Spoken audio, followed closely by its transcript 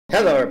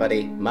Hello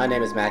everybody, my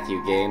name is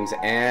Matthew Games,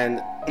 and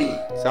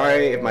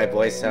sorry if my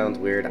voice sounds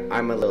weird.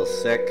 I'm a little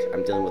sick.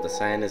 I'm dealing with a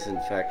sinus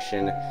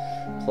infection,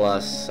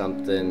 plus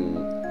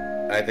something.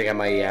 I think I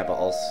might have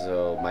a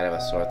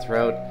sore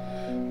throat.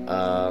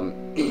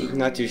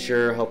 Not too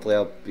sure. Hopefully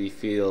I'll be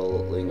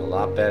feeling a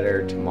lot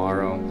better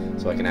tomorrow,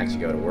 so I can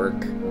actually go to work.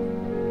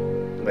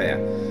 But yeah,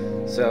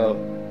 so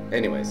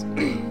anyways,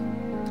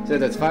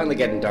 since it's finally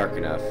getting dark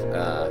enough,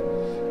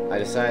 I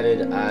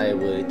decided I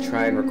would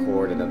try and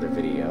record another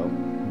video.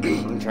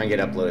 And try and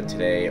get uploaded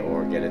today,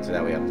 or get it so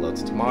that way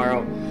uploads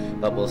tomorrow,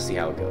 but we'll see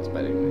how it goes.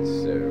 But anyways,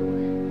 so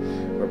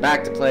we're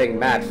back to playing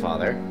Mad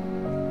Father,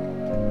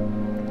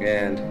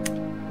 and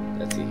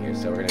let's see here.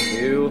 So we're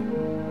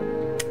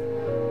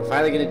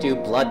finally gonna do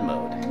Blood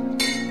Mode,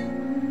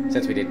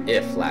 since we did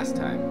If last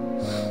time.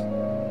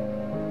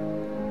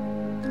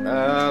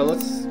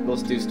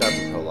 Let's do start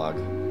from prologue.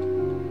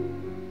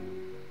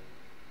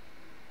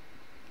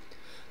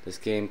 This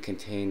game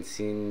contains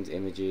scenes,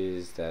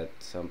 images that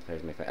some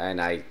players may find, and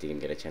I didn't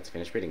get a chance to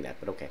finish reading that,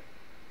 but okay.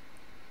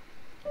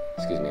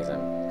 Excuse me as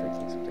I'm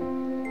drinking something.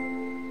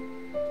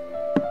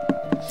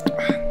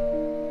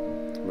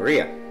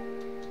 Maria.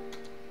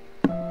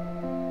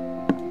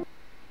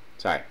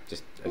 Sorry,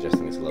 just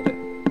adjusting this a little bit.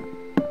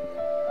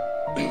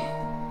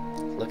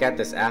 Look at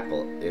this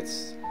apple.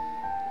 It's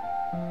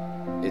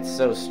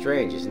so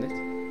strange, isn't it?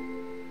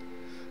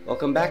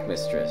 Welcome back,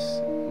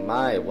 mistress.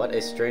 My, what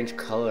a strange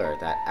color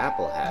that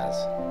apple has.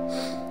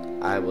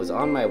 I was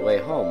on my way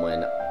home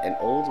when an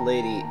old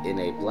lady in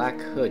a black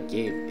hood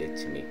gave it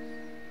to me.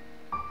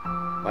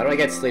 Why do I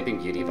get Sleeping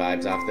Beauty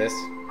vibes off this?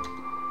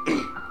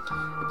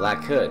 A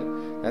black hood.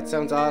 That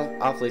sounds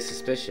awfully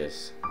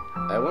suspicious.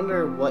 I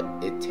wonder what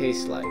it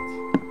tastes like.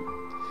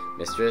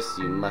 Mistress,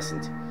 you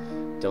mustn't.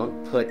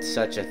 Don't put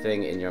such a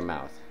thing in your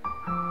mouth.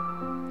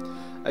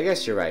 I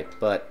guess you're right,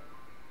 but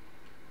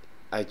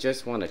I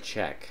just want to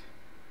check.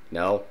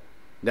 No.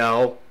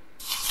 No.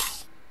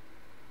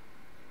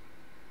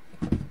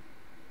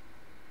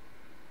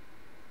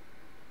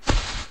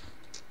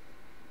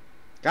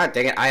 God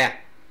dang it,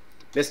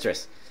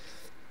 mistress.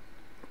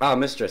 Oh,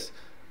 mistress.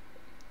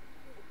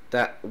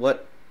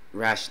 What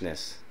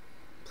rashness.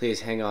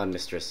 Please hang on,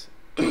 mistress.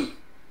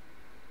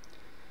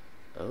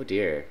 Oh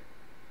dear.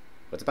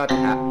 What's about to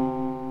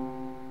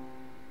happen?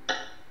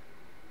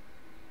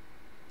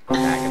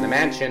 Back in the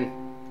mansion.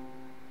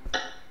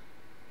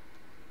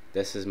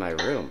 This is my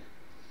room.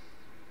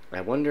 I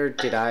wonder,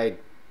 did I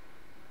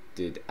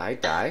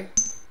die?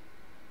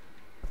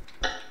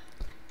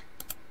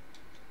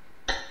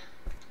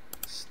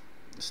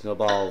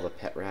 Snowball the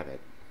pet rabbit.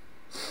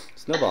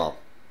 Snowball,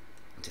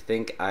 to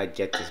think I'd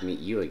get to meet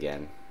you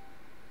again.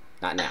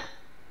 Not now.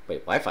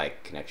 Wait, Wi-Fi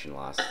connection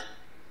lost.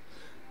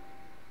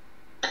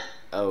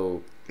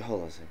 Oh,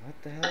 hold on a second. What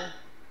the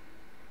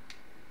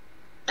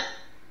hell?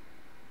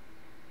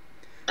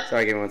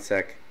 Sorry, give me 1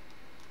 sec.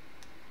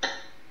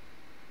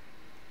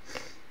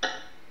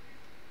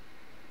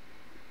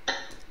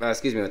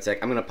 Excuse me 1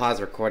 sec. I'm gonna pause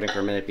the recording for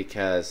a minute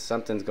because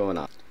something's going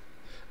on.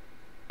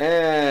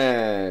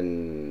 And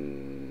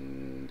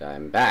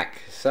I'm back.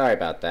 Sorry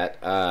about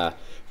that. For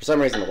some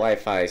reason the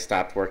Wi-Fi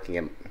stopped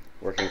working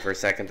for a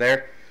second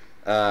there.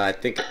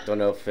 Don't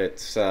know if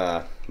it's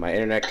my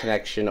internet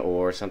connection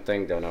or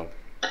something. Don't know.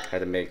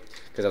 Had to make,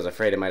 because I was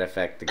afraid it might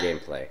affect the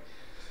gameplay.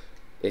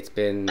 It's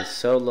been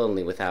so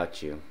lonely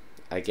without you.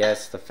 I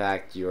guess the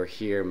fact you're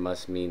here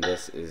must mean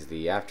this is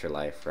the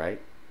afterlife, right?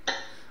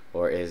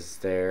 Or is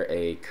there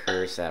a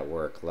curse at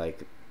work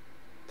like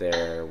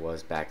there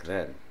was back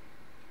then?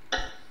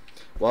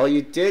 Well,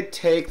 you did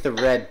take the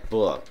red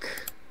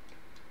book.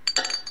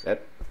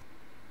 Yep.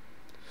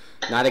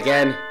 Not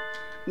again.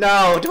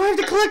 No! Do I have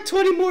to collect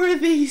 20 more of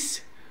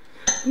these?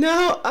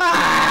 No!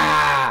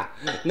 Ah!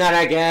 Not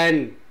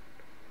again!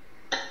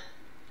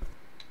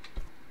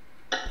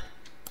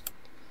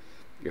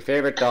 Your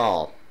favorite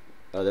doll.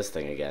 Oh, this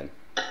thing again.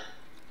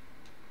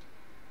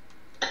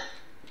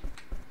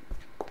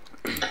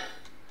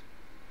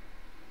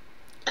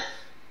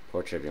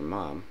 Portrait of your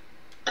mom.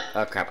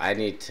 Oh crap, I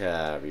need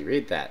to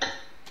reread that.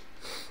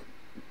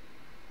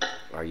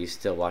 Are you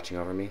still watching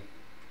over me?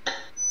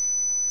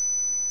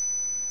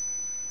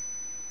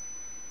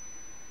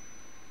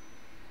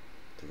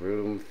 The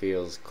room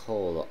feels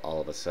cold all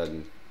of a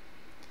sudden.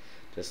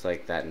 Just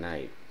like that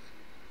night.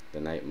 The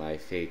night my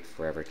fate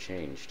forever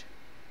changed.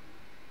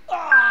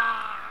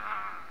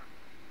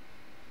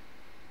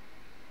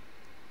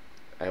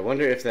 I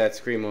wonder if that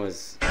scream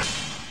was...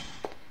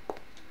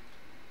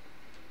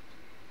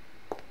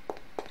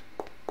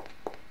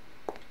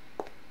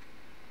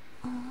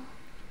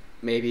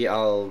 Maybe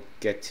I'll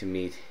get to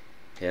meet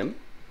him?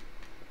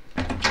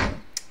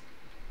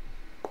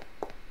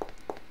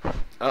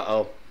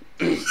 Uh-oh.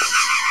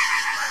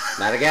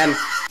 Not again.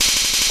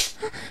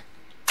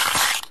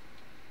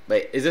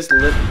 Wait, is this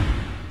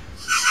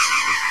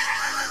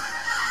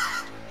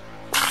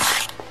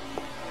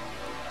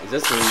Is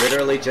this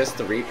literally just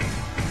the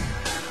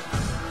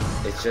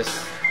It's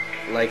just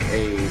like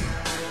a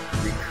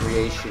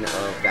recreation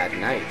of that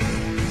night.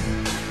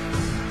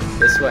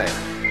 This way.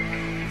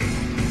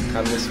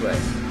 Come this way.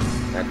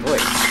 That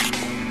voice.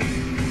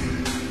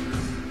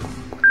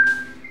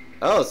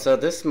 Oh, so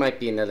this might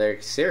be another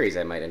series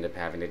I might end up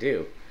having to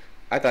do.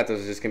 I thought this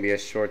was just going to be a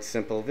short,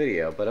 simple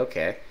video, but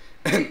okay.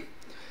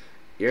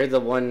 You're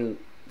the one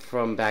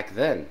from back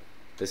then.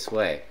 This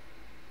way.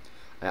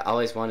 I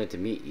always wanted to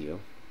meet you.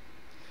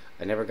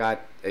 I never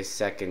got a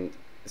second.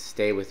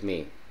 Stay with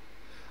me.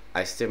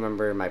 I still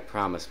remember my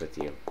promise with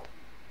you.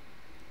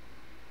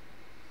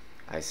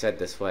 I said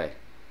this way.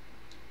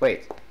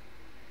 Wait.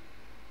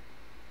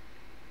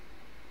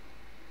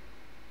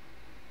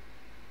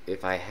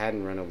 If I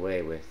hadn't run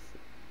away with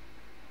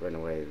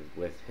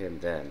him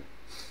then,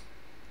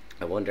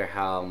 I wonder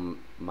how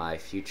my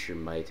future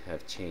might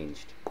have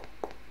changed.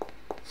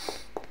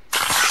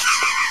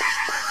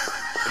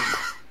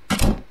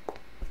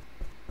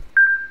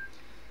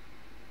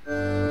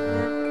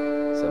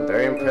 Some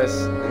very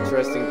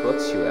interesting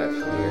books you have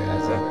here,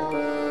 as ever.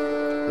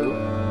 Who?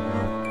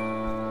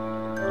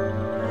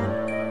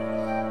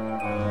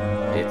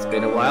 It's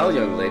been a while,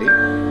 young lady.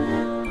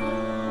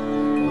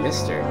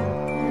 Mister,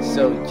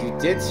 so you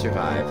did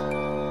survive,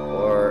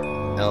 or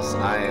else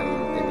I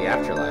am in the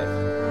afterlife.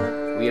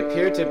 We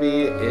appear to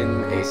be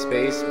in a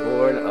space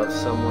born of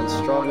someone's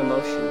strong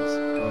emotions.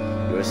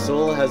 Your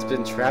soul has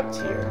been trapped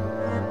here.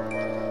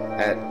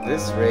 At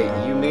this rate,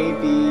 you may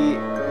be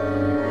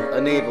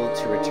unable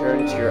to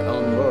return to your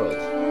own world.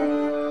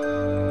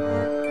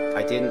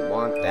 I didn't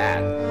want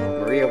that.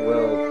 Maria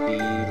will be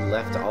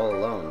left all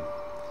alone.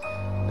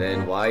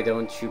 Then why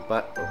did you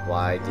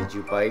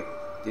bite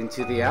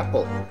into the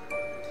apple?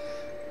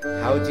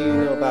 How do you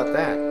know about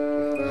that?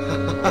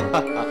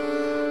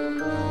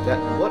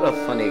 What a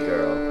funny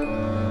girl.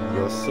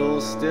 Your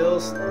soul still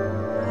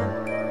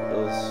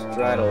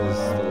straddles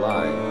the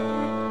line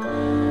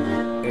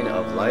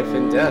of life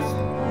and death.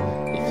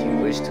 If you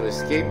wish to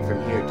escape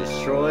from here,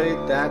 destroy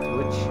that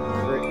which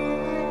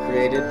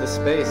created the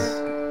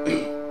space.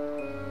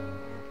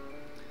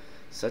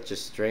 Such a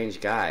strange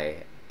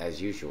guy,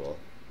 as usual.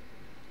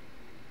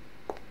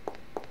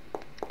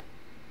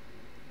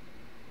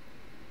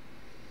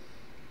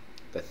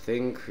 The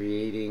thing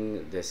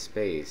creating this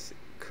space,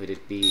 could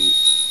it be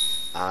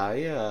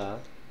Aya?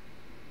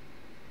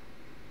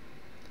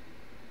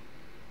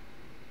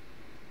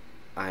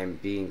 I'm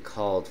being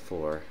called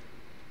for.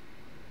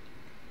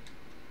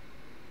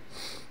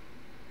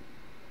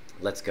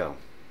 Let's go.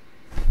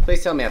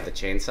 Please tell me I have the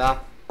chainsaw.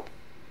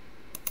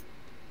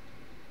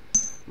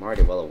 I'm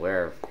already well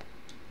aware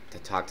to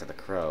talk to the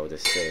crow to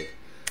save.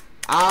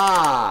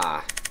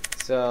 Ah!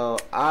 So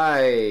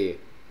oh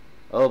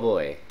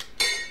boy.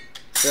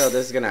 So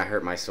this is gonna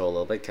hurt my soul a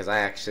little bit because I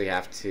actually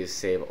have to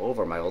save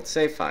over my old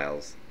save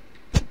files.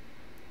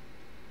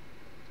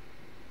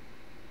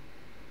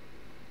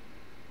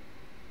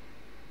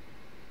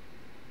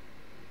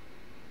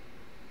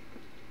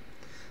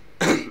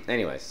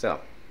 Anyway, so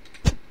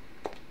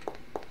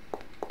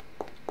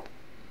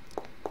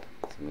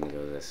I'm gonna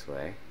go this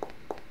way.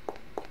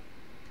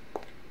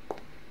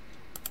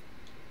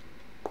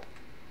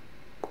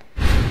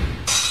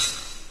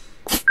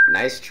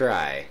 Nice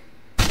try.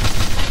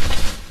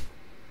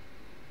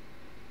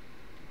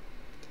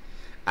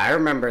 I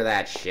remember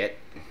that shit.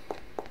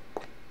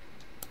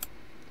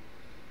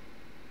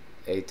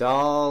 The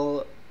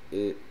doll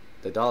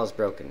is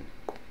broken.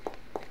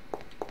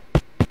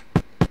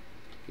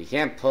 You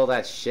can't pull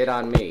that shit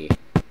on me.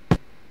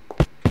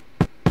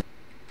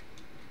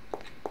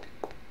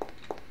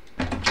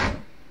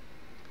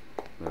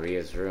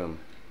 Maria's room.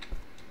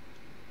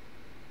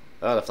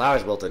 Oh, the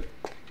flowers wilted.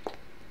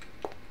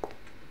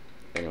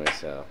 Anyway,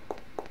 so.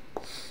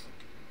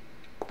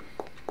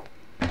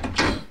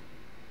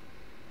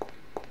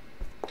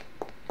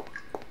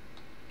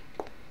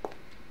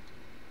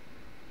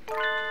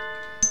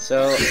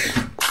 So, are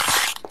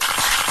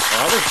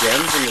all the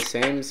gems in the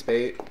same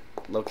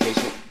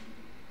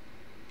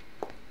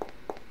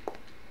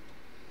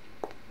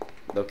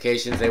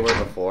locations they were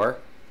before?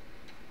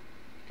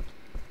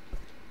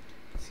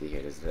 Let's see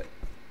here, does that...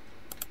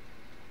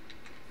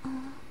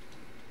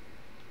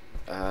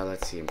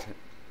 let's see,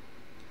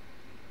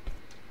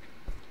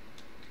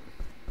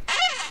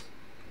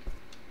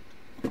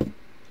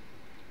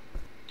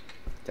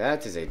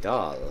 that is a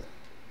doll.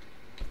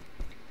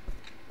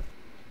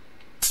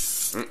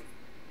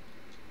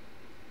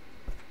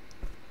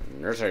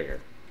 Nurse here.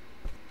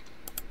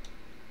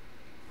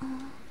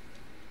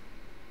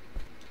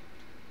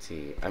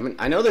 See,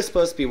 I know there's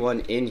supposed to be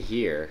one in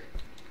here.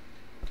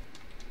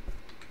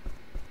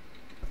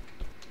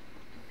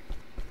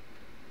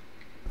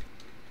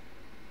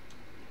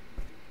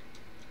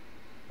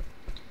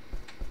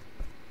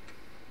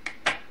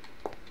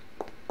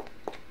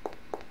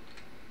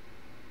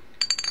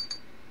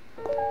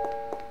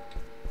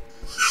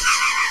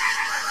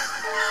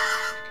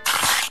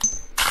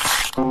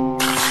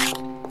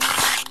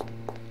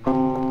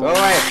 Go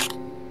away.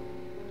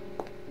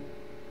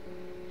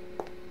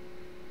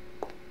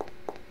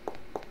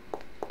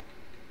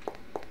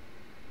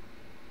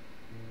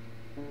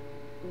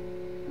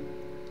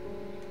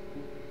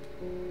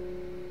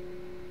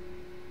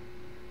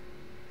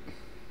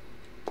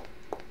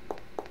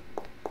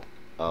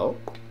 Oh.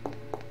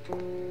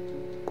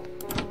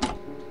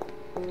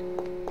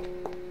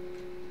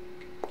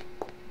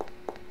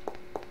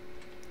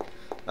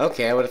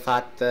 Okay, I would have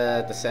thought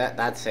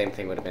that same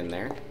thing would have been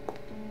there.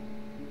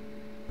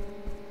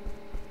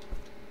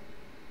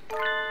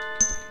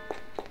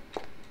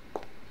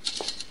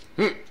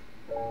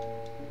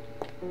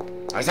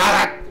 I saw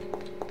that!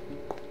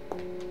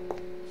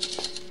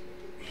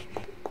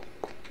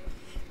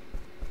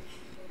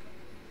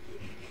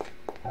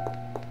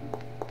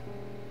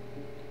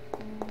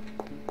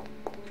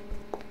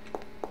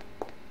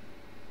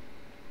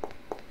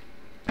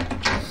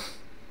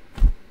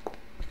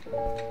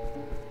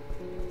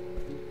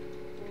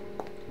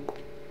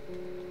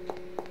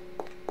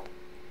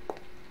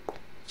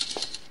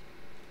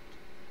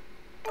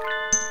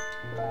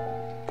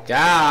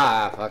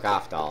 Ah, fuck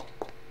off, doll.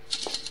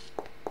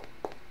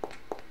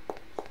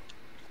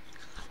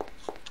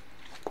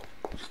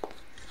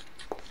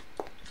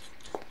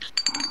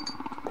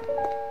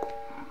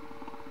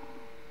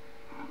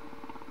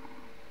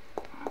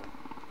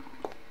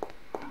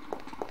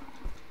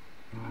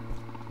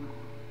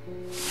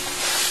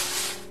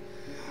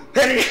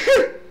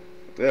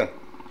 Yeah.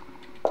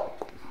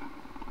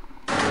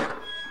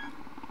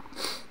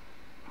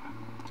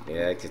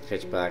 Yeah, it gets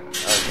pitch black.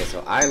 Okay,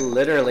 so I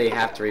literally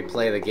have to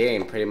replay the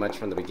game pretty much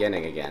from the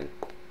beginning again.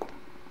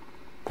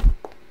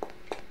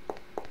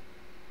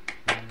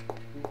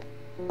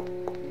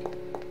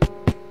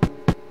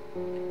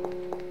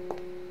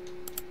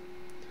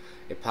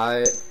 It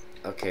probably...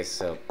 Okay,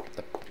 so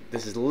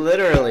this is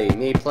literally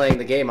me playing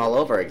the game all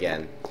over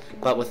again,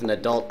 but with an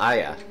adult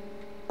Aya.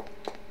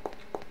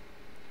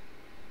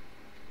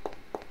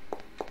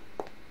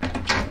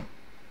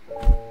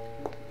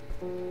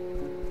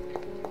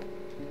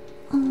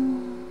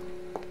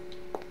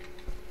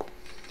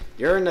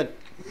 You're an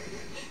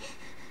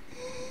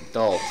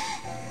adult.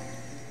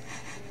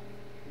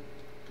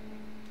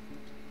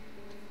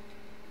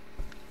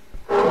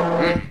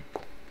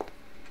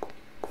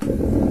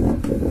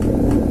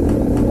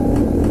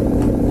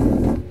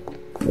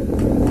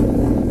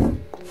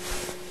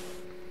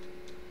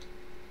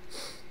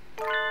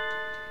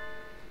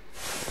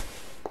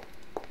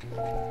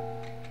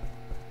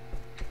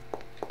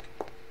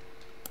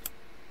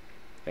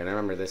 And I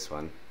remember this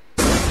one.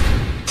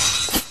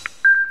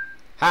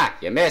 Ha!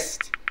 You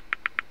missed!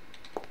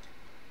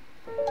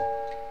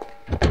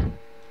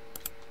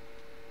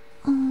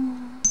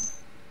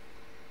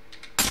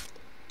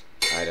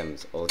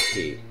 Items, old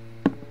key.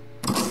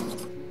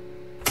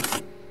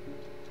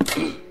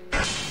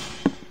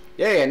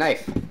 Yay, a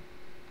knife!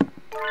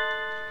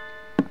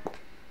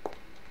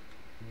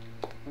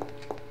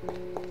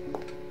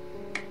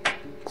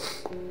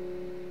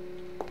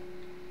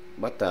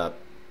 What the?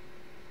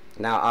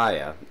 Now,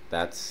 Aya,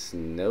 that's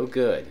no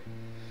good.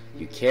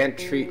 You can't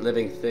treat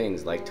living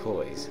things like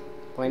toys.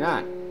 Why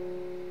not?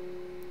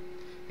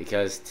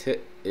 Because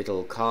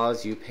it'll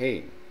cause you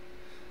pain.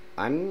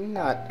 I'm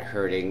not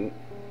hurting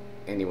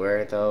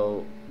anywhere,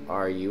 though.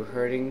 Are you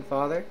hurting,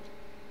 Father?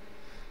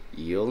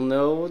 You'll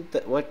know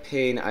what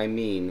pain I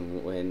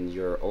mean when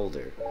you're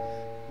older.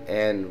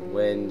 And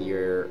when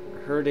you're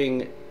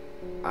hurting,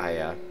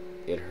 Aya,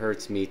 it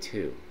hurts me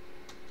too.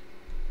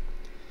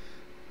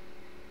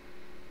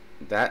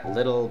 That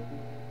little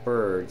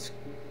bird's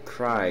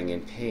crying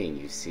in pain,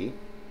 you see?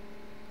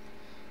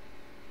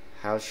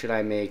 How should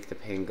I make the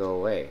pain go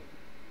away?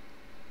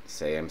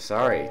 Say I'm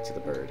sorry to the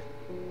bird.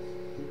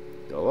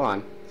 Go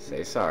on,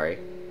 say sorry.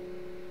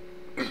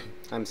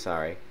 I'm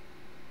sorry.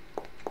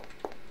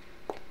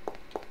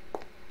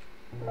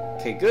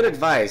 Okay, good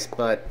advice,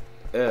 but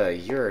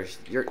you're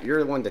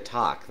the one to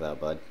talk though,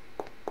 bud.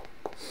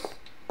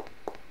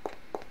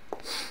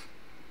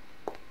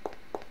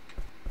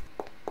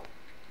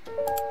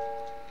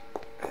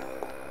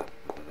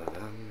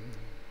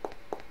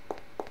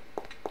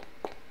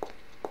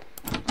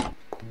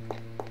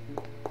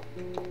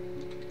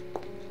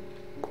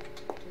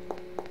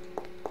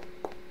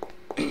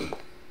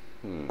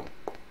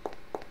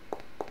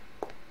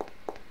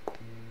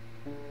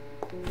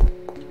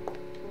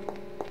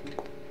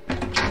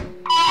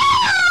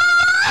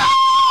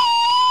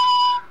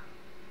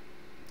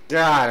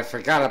 God, I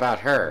forgot about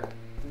her.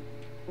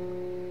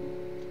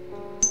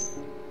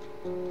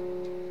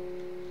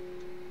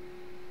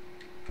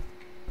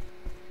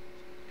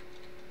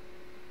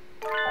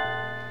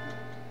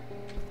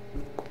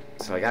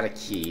 So I got a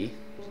key.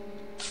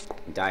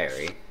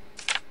 Diary.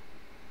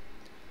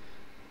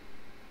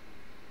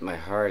 My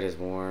heart is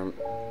warm.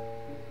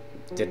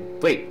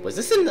 Wait, was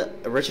this in the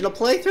original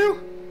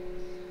playthrough?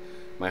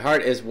 My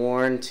heart is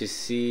worn to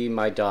see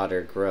my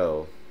daughter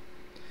grow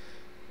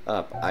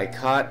up. I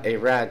caught a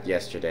rat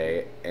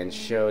yesterday and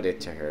showed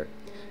it to her,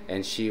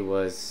 and she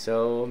was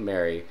so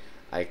merry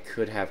I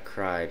could have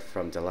cried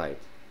from delight.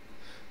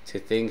 To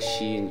think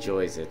she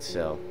enjoys it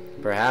so.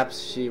 Perhaps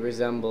she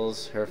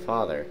resembles her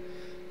father.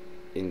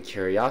 In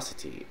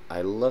curiosity,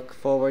 I look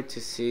forward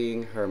to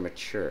seeing her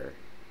mature.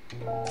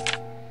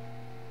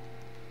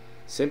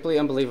 Simply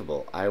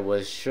unbelievable. I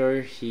was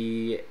sure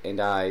he and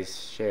I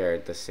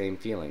shared the same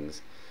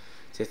feelings.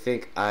 to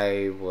think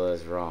I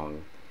was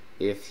wrong.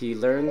 If he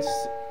learns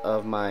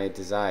of my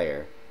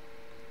desire,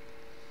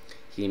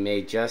 he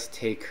may just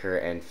take her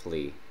and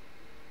flee.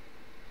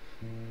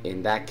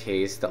 In that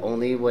case, the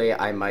only way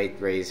I might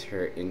raise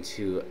her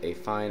into a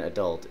fine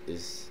adult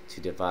is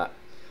to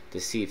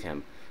deceive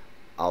him.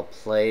 I'll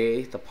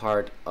play the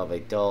part of a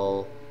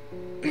dull,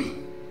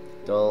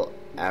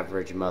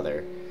 average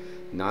mother.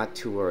 Not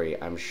to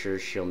worry, I'm sure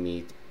she'll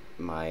meet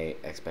my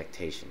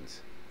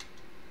expectations.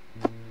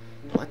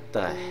 What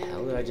the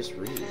hell did I just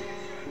read?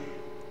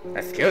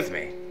 Excuse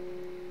me.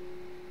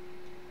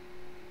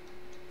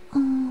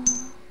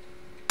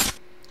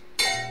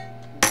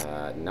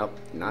 Nope,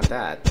 not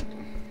that.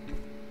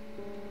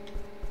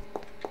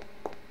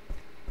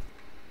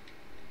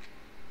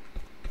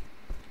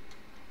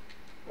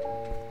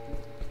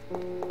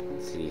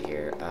 Let's see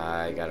here.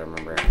 I gotta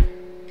remember.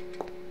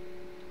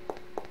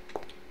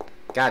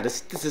 God,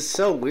 this is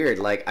so weird.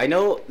 Like, I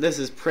know this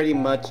is pretty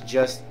much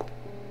just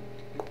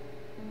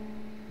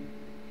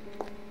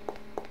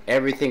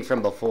everything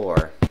from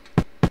before.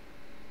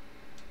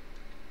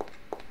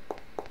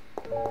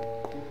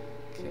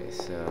 Okay,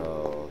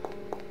 so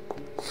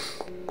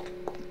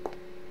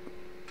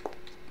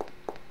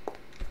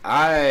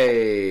I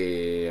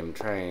am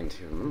trying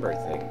to remember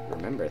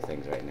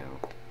things right now.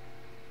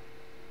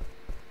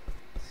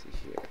 Let's see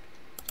here.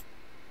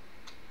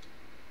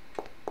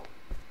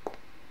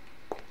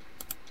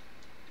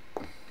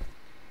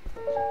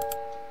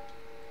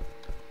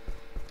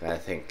 I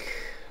think.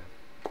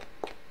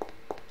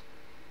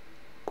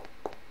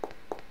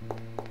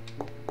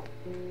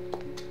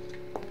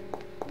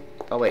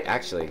 Oh wait,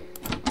 actually,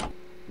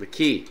 the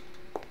key.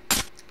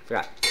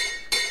 Forgot.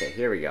 Okay,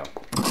 here we go.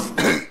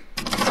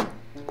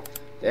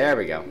 There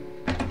we go.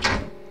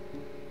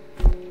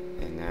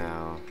 And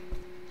now,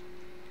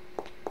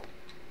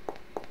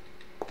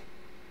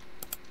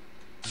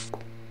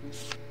 let's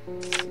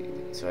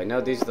see. So I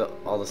know these are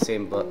all the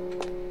same, but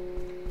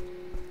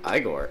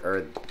Igor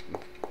or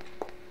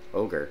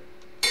Ogre.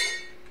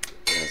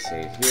 I'm gonna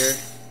save here.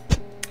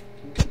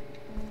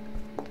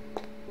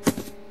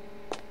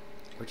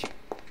 Where'd you?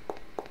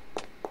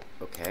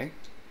 Okay.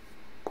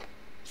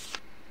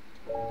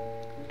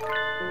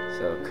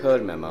 So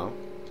code memo.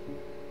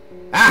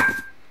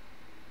 Ah!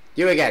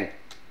 You again.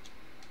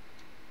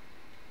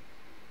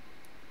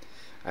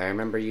 I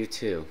remember you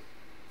too.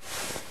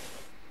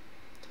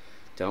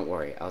 Don't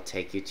worry, I'll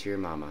take you to your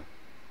mama.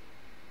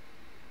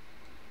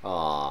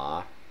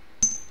 Aww.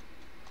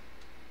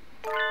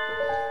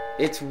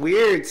 It's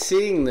weird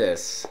seeing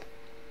this.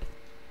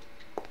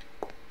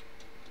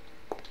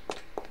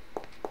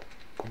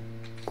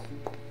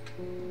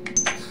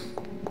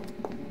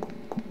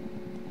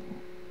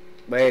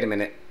 Wait a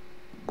minute.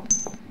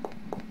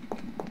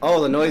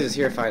 Oh, the noise is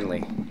here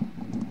finally.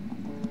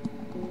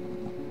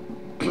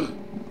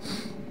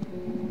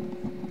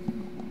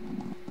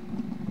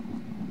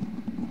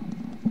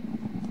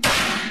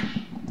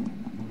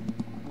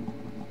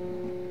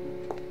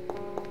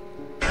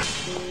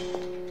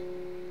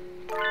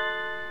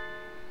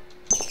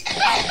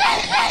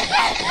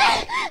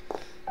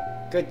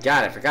 Good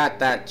God, I forgot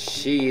that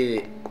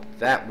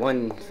that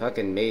one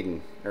fucking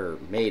maid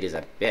is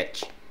a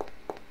bitch.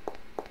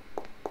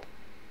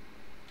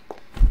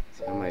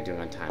 So how am I doing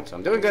on time? So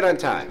I'm doing good on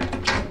time.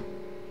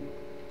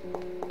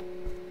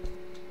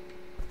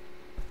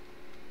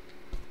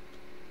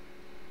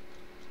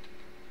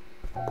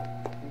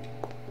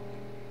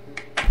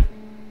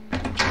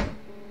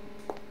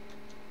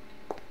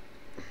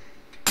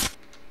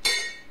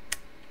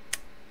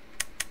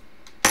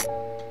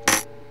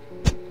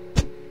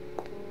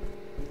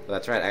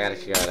 That's right, I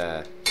actually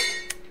gotta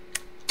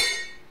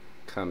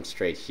come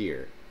straight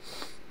here.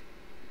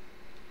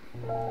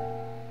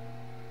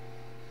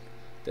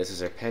 This is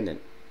her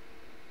pendant.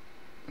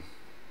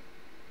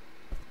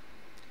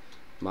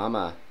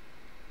 Mama.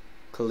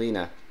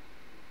 Kalina.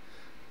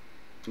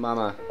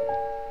 Mama.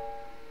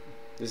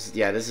 This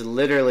is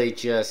literally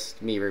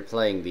just me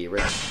replaying the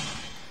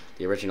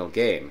original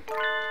game.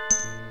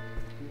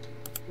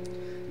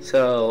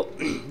 So,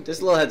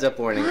 just a little heads up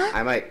warning,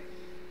 I might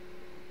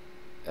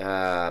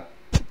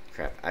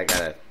crap, I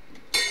gotta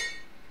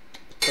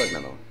code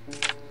memo.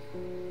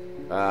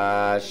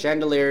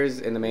 Chandeliers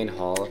in the main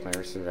hall. If my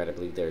research is right, I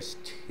believe there's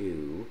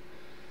 2.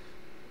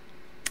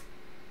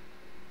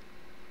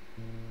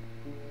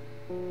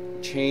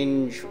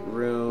 Change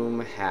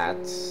room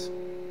hats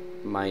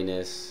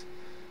minus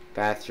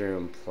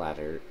bathroom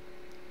planters.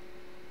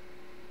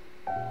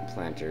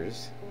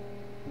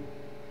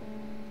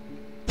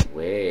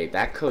 Wait,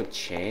 that code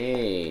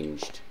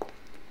changed.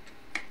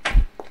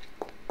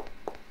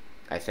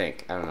 I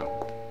think. I don't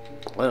know.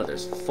 Oh no,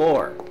 there's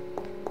 4.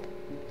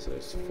 So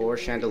there's 4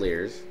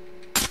 chandeliers.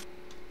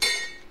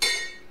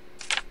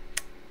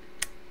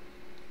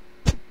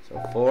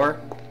 So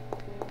 4.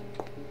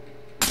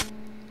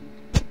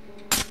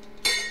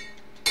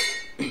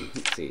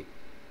 Let's see.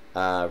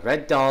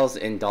 Red dolls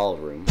in doll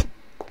room.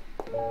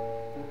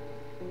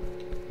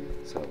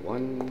 So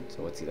 1.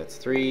 So let's see. That's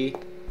 3,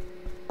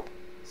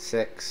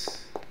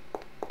 6,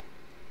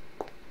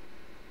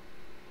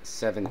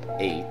 7,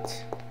 8.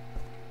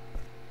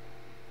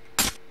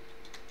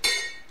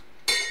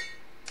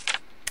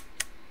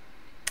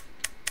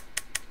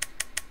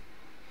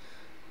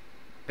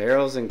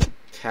 Barrels in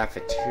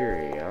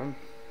cafeteria.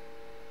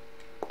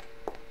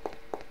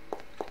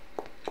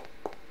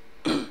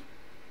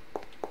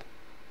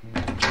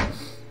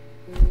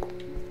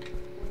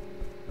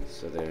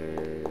 So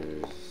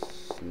there's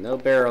no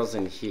barrels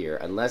in here,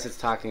 unless it's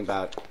talking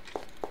about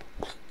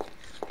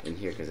in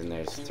here, because then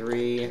there's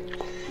 3.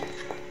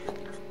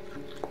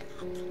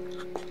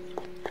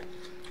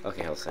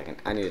 Okay, hold a second.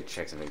 I need to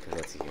check something, because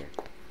let's see here.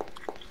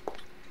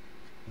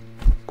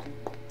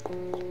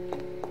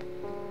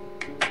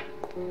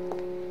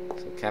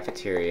 So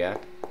cafeteria.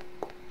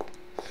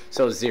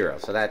 So 0.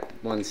 So that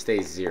one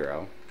stays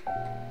 0.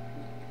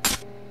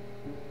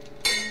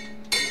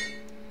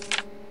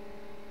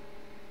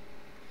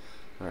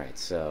 Alright,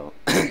 so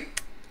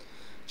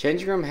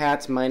changing room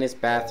hats minus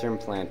bathroom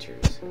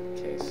planters.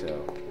 Okay,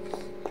 so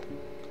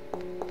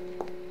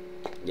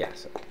yeah,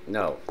 so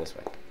no, this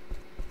way.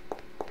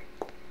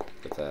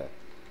 With the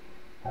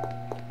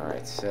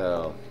alright,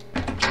 so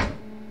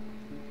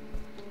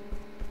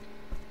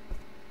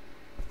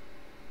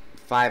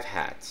 5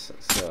 hats.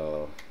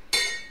 So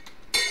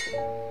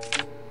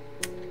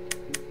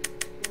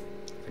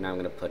for now I'm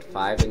gonna put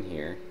 5 in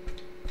here.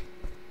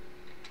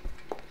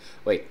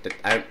 Wait,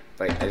 I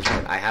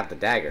have the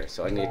dagger,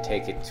 so I need to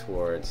take it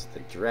towards the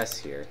dress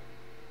here.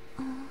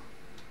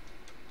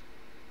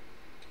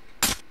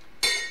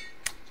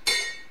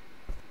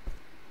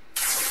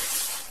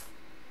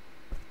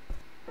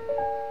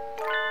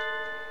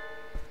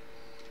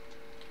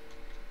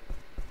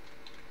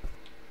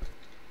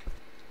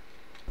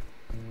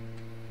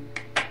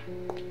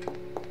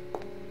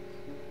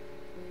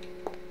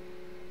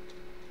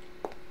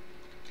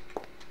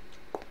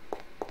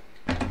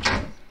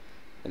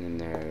 And then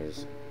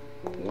there's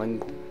 1,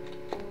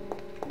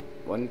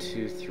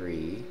 2,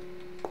 3.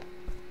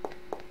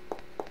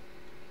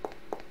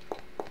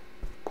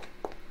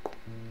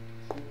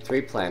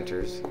 Three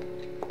planters.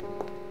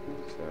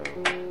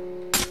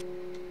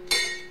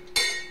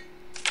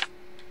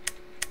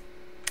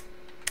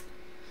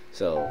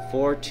 So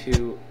 4,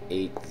 2,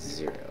 8,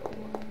 0.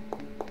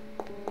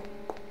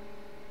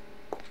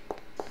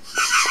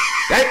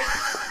 Okay.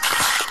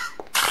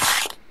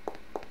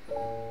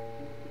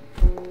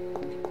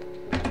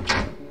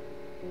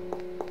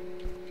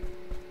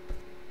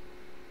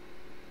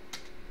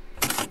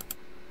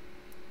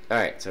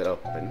 Alright, so it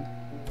opened.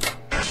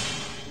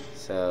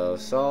 So,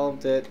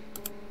 solved it.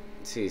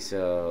 Let's see,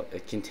 so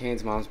it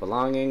contains mom's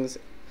belongings.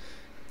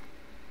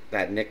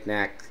 That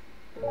knick-knack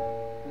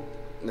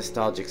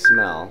nostalgic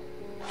smell.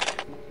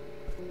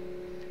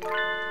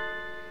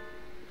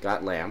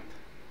 Got lamp.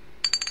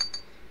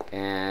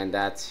 And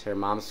that's her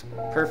mom's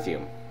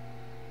perfume.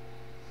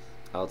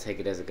 I'll take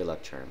it as a good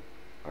luck charm.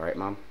 Alright,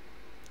 Mom?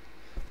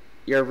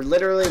 You're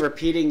literally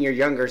repeating your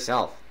younger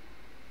self.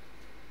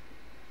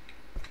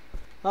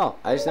 Oh,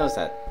 I just noticed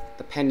that.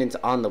 The pendant's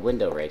on the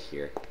window right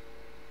here.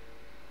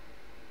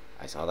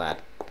 I saw that.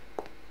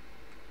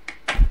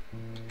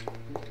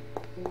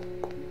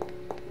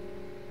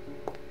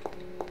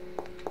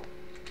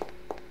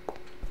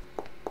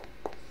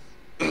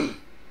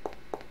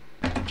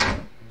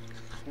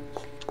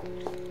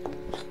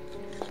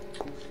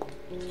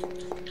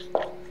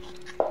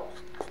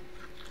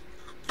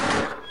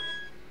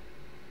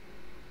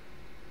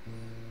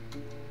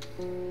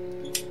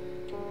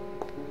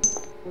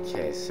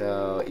 Okay,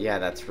 so, yeah,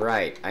 that's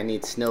right. I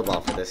need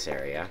Snowball for this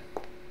area.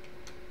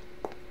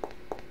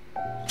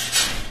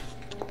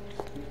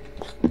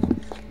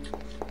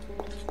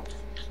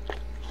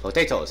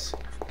 Potatoes.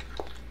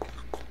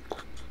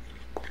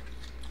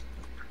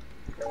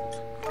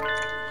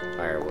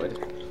 Firewood.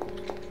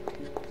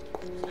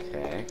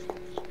 Okay.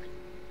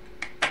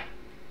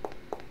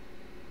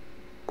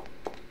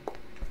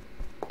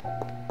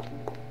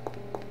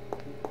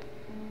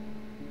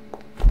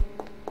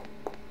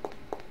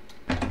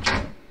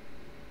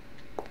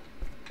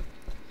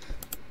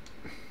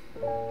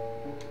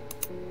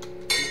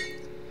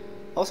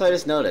 Also, I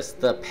just noticed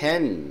the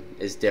pen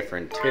is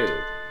different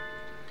too.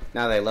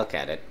 Now that I look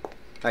at it,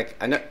 like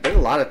I know there's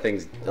a lot of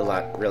things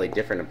really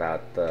different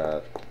about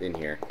the in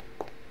here.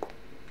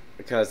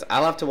 Because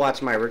I'll have to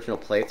watch my original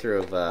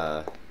playthrough of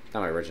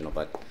not my original,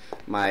 but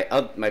my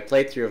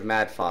playthrough of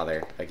Mad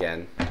Father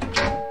again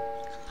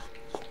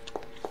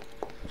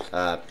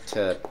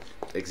to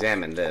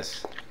examine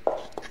this,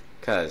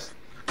 cause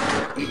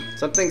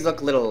some things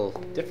look a little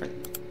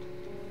different.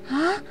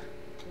 Huh?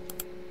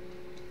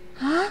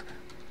 Huh?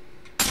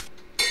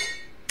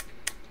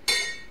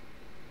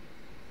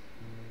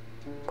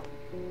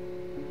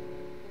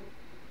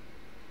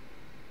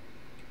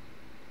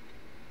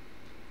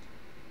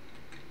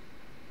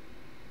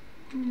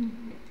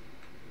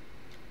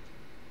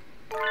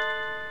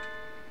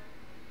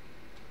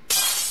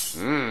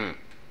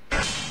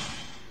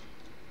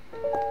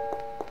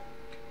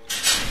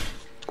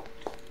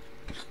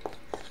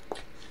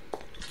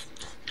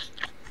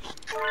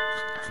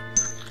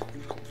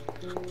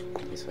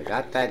 So I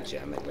got that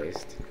gem at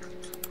least.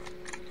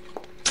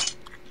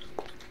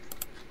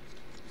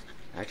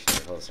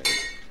 a second.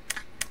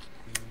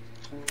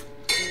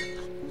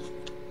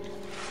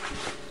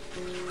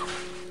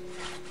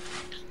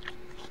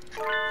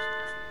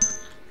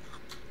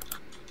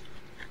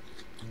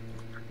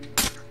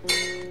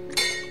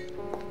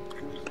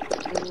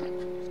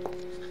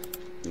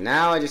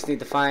 Now I just need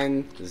to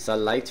find the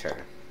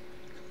lighter.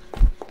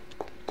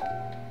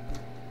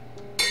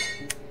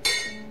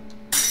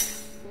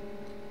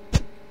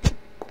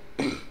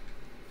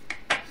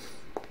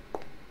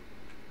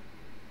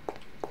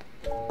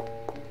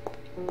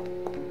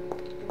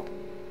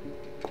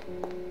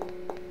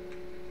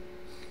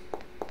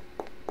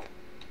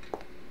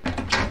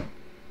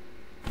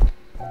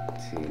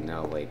 See,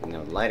 no, wait,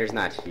 no, the lighter's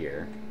not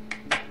here.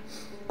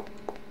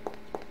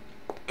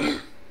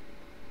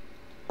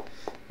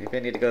 Maybe I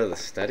need to go to the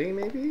study,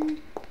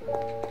 maybe?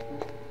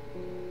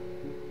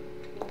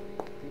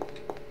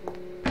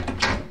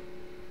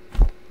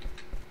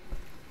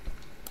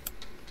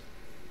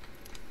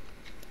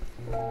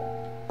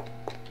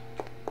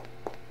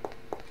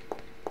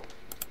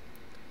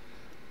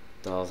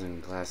 Dolls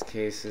in glass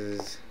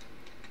cases.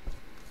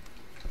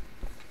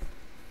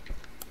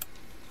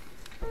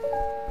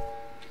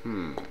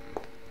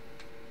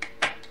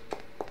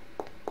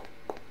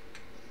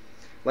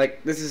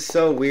 Like, this is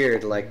so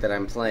weird, like, that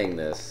I'm playing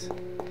this.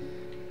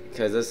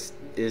 Because this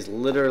is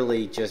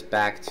literally just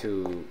back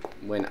to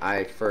when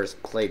I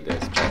first played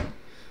this. But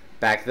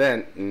back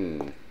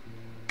then,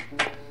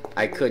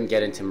 I couldn't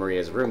get into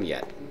Maria's room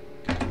yet.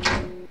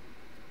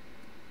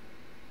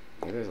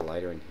 Maybe there's a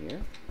lighter in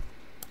here?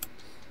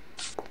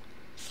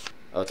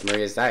 Oh, it's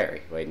Maria's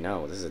diary. Wait,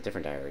 no, this is a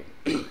different diary.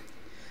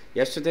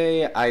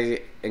 Yesterday,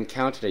 I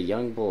encountered a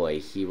young boy.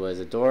 He was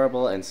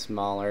adorable and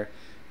smaller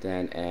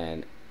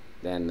than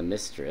the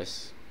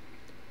mistress.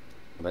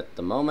 But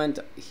the moment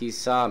he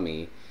saw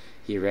me,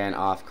 he ran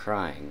off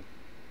crying.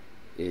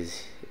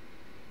 Is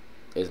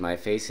my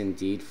face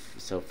indeed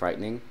so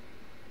frightening?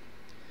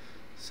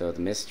 So the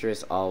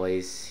mistress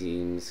always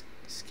seems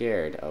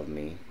scared of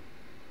me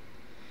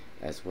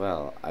as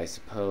well. I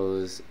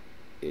suppose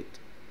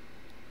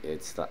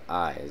it's the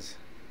eyes.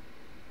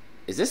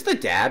 Is this the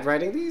dad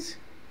writing these?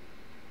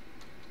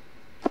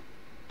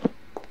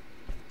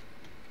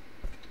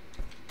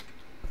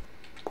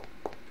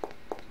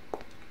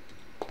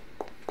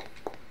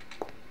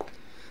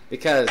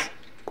 Because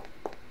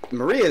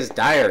Maria's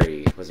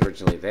diary was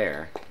originally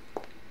there.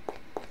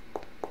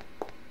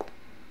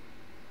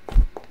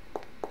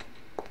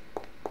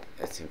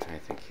 Let's see, I'm trying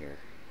to think here.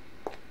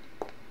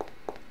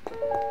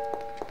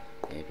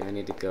 Maybe I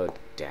need to go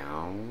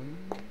down.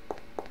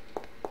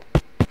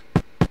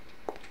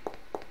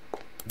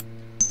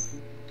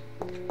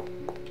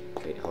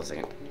 Wait, hold a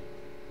second.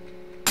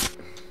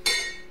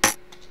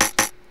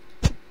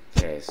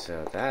 Okay,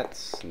 so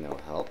that's no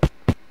help.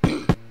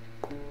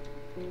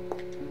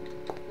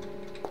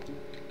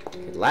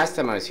 Last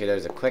time I was here, there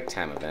was a quick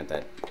time event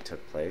that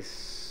took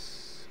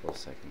place. Hold a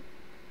second.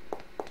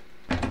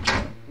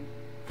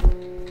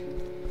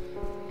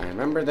 I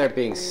remember there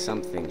being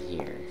something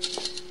here.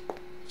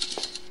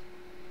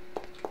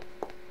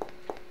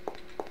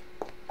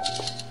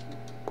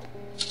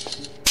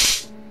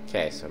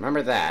 Okay, so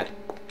remember that.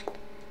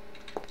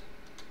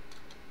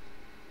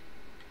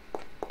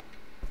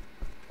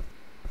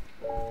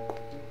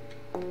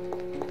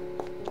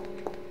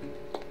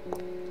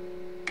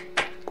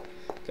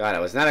 God, I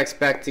was not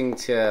expecting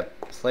to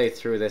play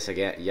through this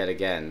yet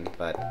again,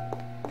 but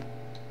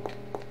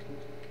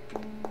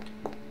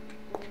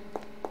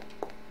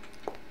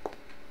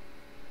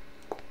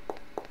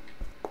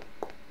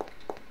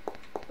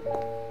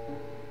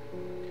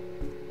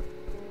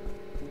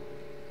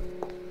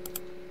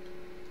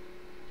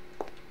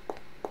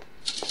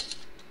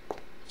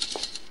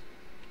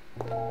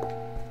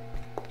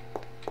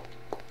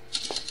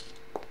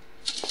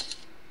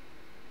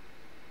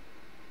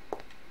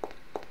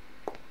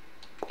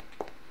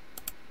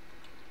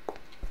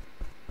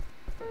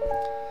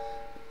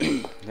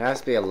there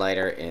has to be a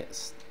lighter. I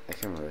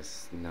can't remember.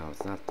 No,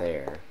 it's not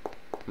there.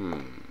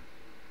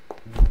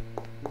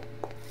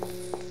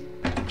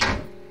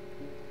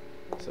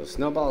 So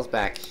Snowball's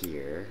back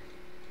here.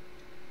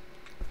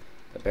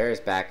 The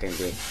bear's back in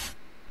the.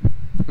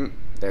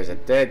 There's a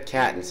dead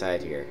cat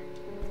inside here.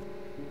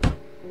 Well,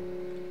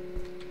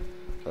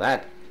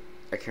 that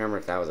I can't remember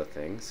if that was a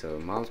thing. So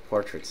Mom's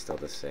portrait's still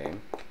the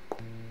same.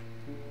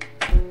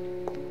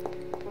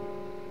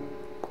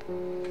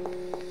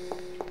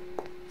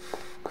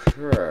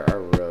 I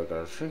really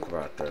gotta think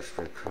about this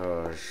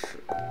because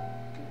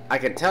I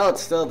can tell it's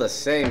still the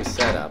same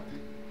setup.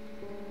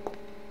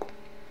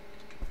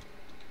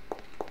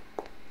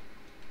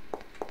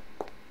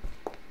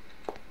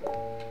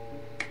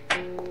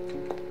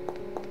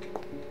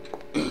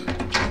 Hold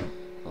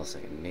a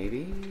second,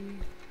 maybe?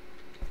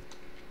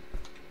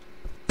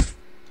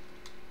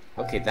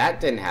 Okay, that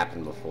didn't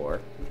happen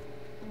before.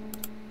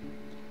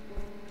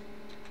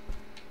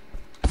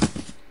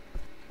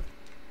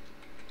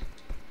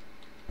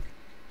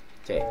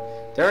 Okay,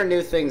 there are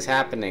new things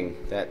happening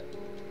that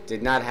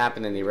did not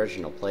happen in the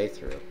original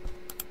playthrough.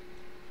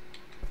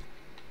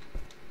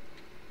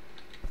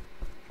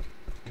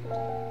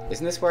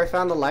 Isn't this where I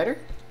found the lighter?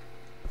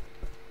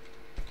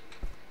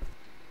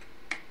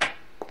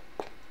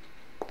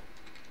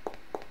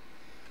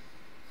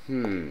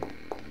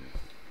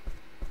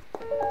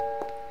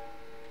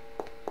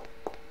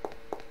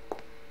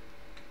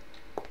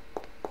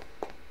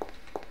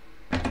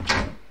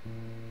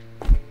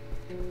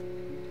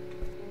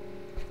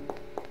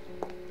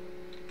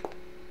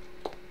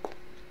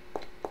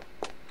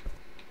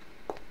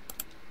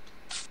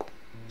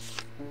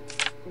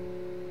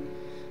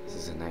 This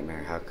is a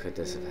nightmare. How could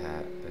this have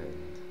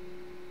happened?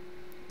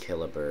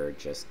 Kill a bird,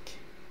 just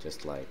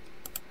like...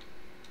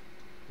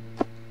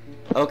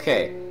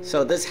 Okay,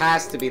 so this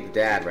has to be the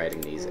dad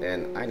writing these,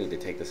 and I need to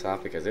take this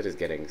off because it is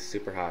getting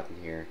super hot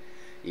in here.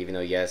 Even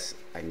though, yes,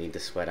 I need to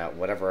sweat out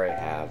whatever I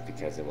have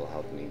because it will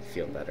help me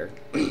feel better.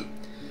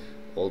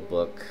 Old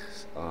book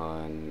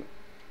on...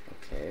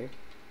 Okay.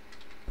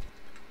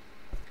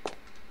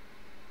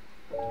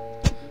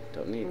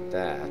 Don't need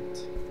that.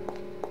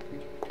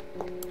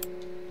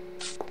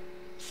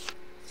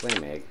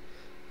 Flame egg.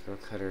 Girl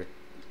cutter.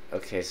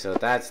 Okay, so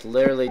that's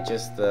literally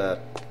just the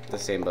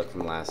same book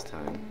from last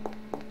time.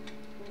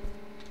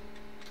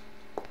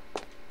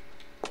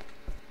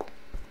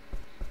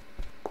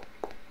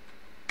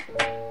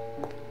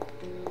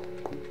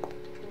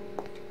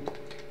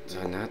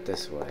 So not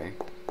this way.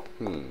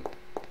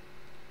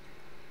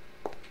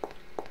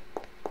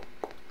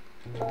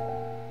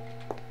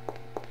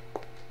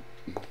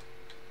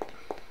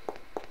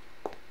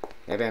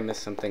 Maybe I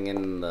missed something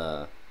in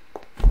the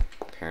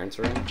parents'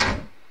 room?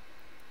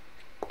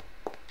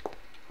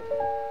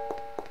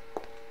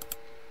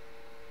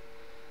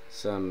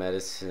 Some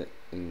medicine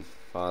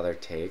father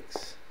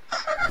takes.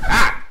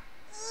 Ah!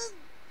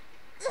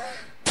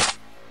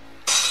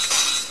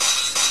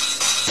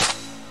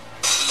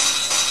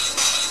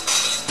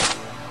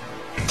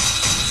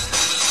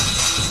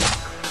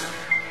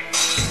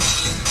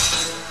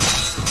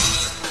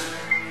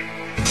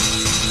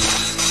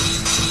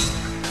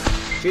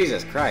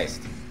 Jesus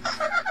Christ.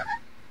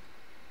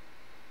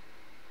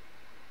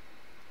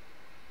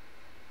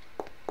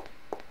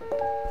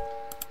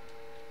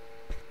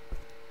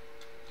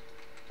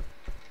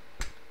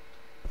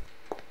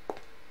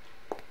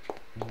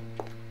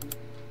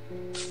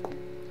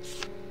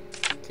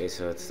 Okay,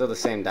 so it's still the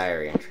same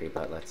diary entry,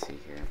 but let's see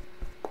here.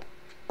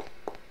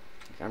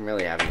 I'm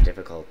really having a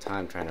difficult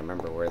time trying to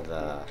remember where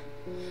the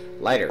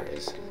lighter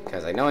is,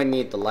 because I know I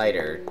need the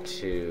lighter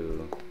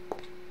to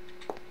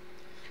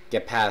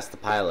get past the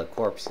pile of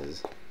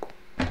corpses.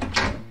 Nope,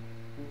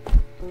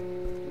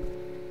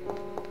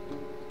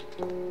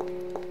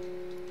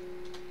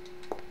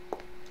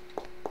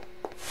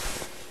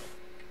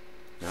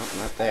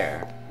 not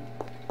there.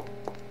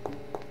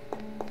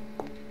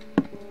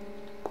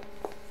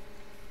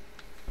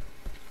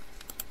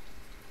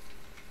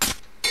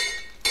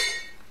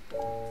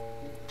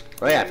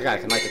 Oh yeah, I forgot I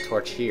can light the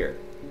torch here.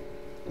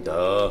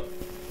 Duh.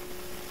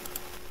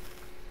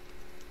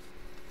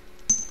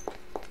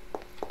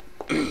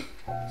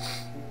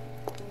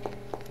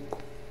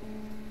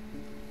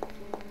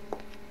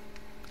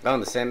 Oh,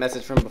 and the same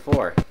message from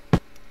before.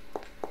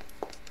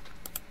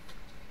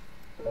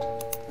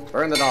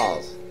 Burn the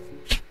dolls.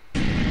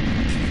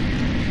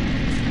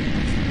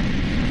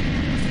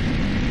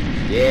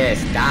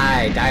 Yes,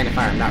 die in the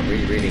fire. I'm not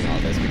rereading all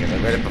this because I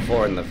read it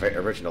before in the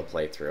original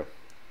playthrough.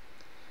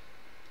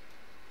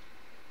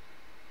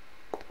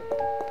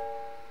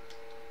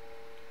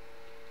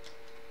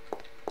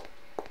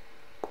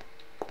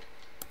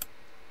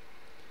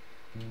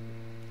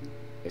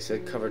 It's a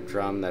covered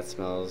drum that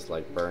smells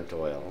like burnt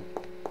oil.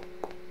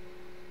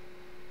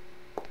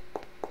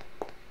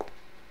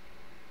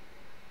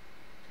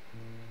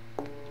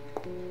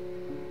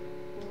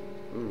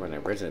 Remember when I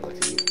originally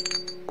looked at you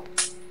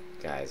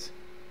guys.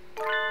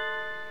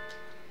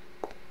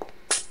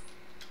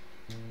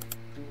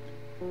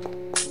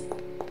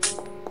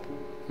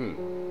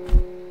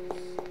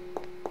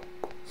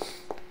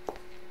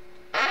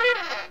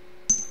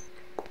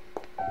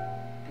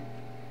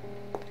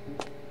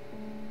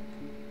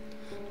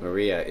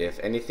 Maria, if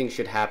anything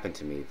should happen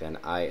to me, then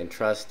I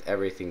entrust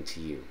everything to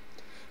you.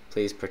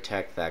 Please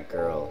protect that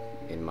girl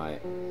in my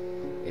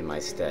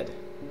stead.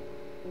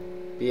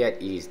 Be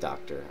at ease,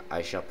 Doctor.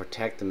 I shall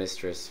protect the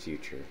mistress'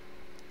 future.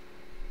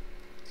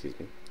 Excuse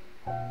me.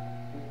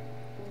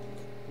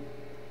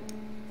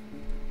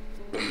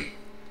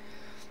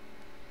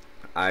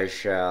 I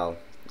shall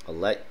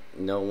let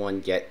no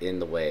one get in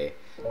the way,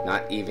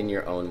 not even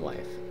your own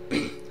wife.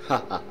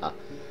 Ha ha ha.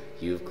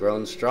 You've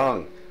grown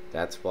strong.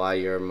 That's why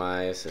you're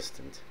my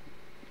assistant.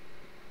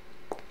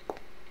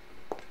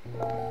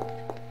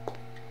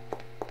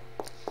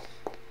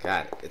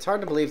 God, it's hard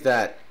to believe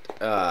that,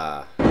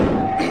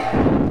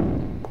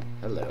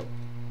 hello.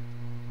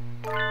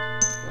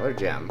 Another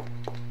gem.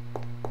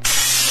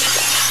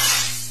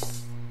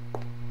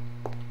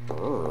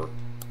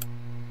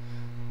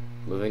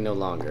 Moving no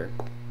longer.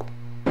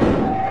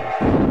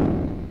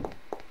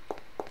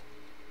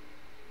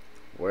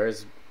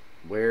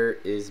 Where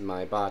is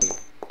my body?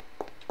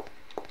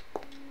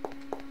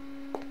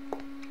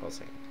 Hold a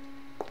second.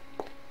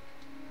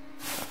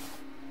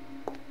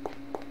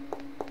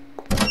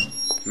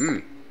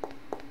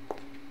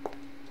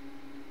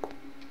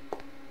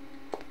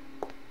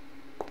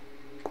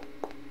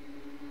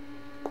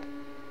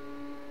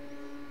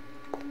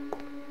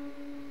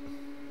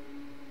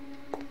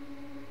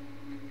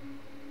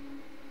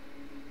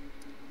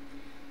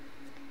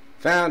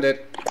 Found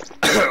it.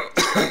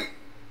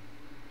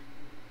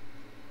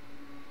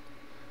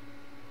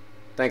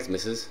 Thanks,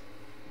 missus.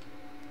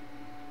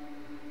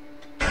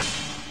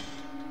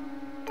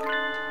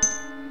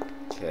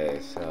 Okay,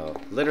 so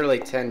literally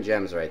 10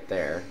 gems right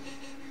there.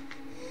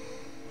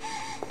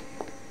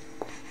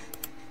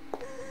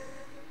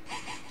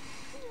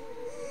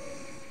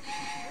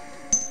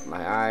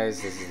 My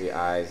eyes, this is the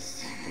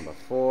eyes from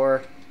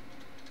before.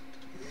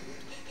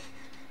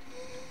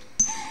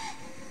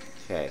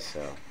 Okay,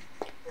 so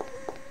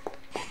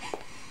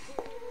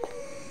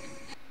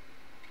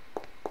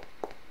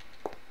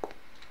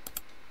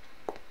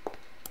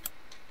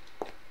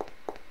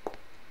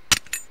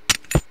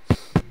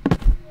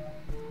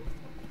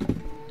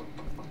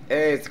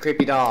hey, it's the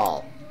creepy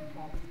doll.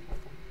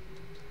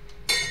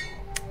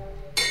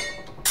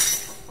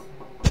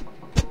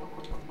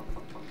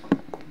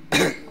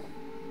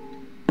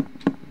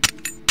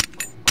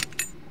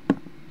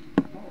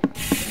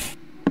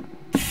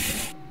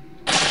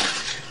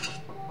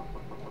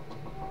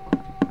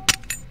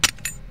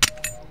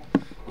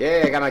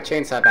 Yay, I got my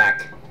chainsaw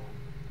back.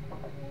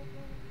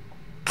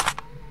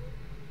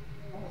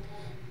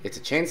 It's a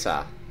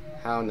chainsaw.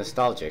 How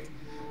nostalgic.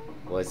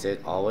 Was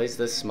it always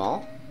this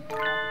small?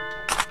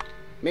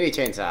 Mini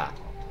chainsaw.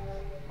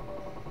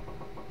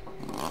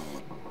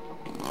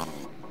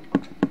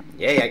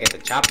 Yay, I get to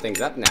chop things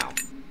up now.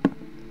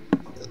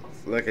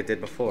 Like I did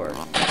before.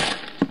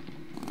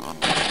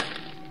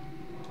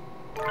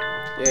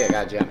 Yay, I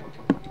got a gem.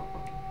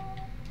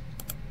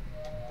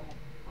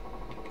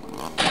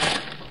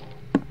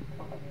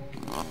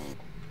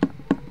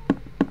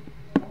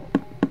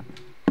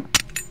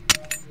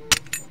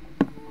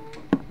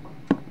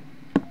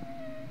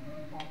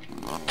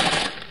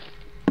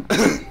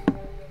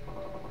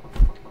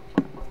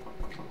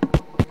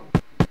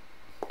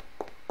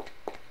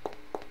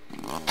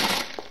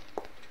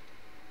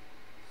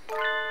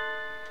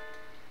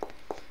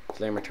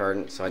 Flame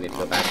retardant, so I need to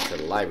go back to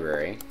the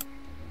library.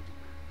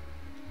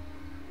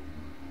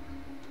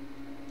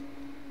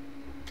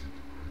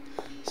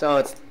 So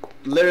it's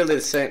literally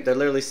the same. They're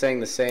literally saying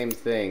the same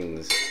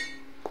things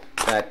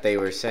that they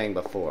were saying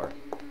before.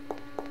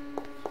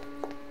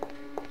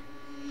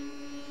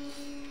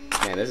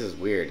 Man, this is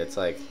weird. It's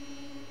like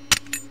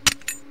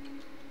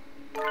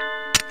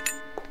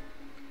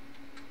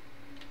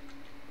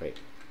wait.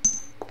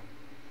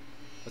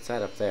 What's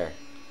that up there?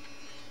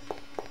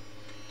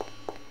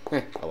 Oh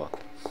well.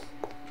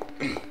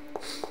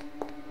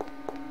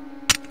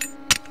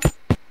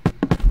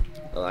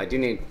 Well, I do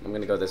need. I'm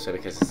gonna go this way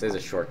because this is a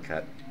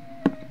shortcut.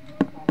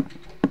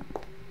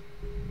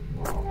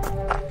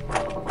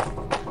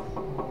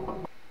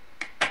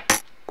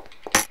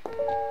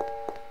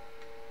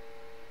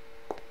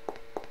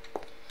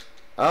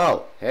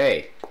 Oh,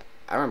 hey.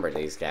 I remember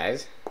these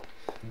guys.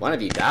 One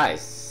of you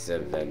dies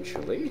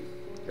eventually.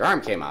 Your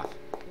arm came off.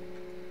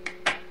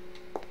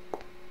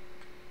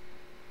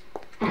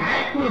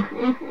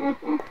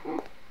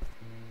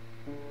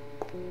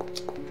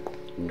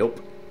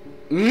 Nope.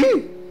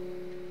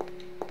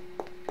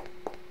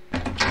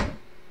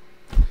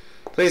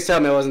 Please tell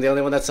me I wasn't the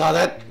only one that saw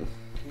that.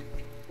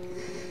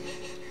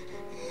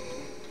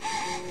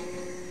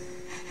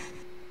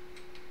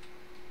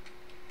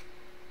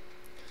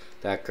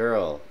 That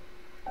girl.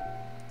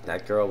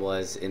 That girl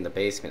was in the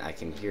basement. I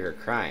can hear her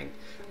crying.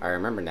 I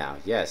remember now.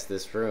 Yes,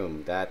 this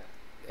room, that,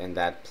 and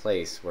that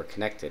place were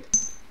connected.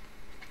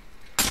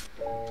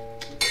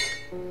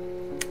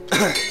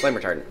 Flame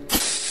retardant.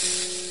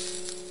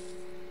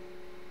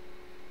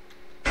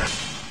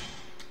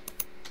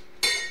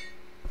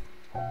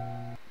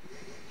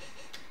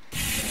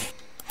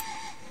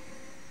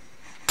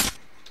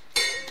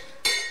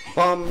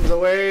 Bombs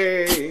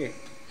away!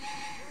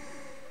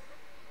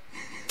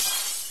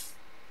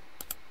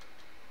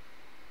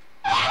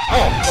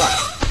 Oh,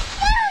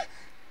 fuck!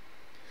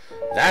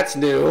 That's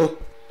new!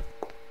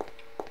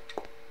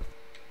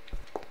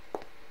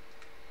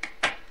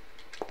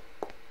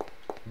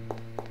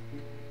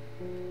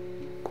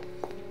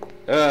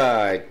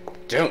 I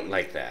don't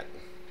like that.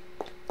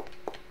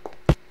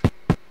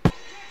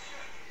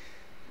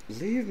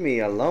 Leave me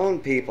alone,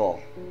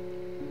 people.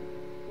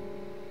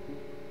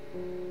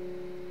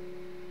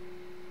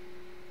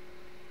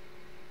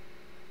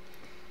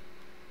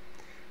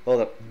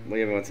 Hold up.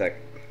 Wait one sec.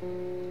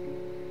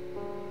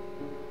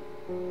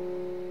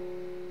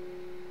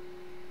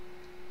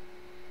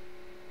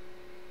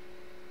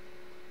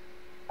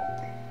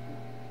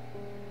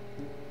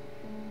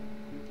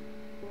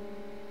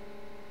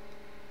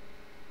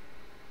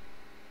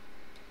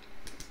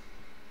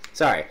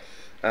 Sorry.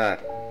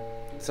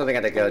 Something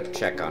I had to go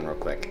check on real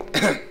quick.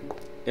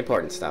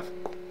 Important stuff.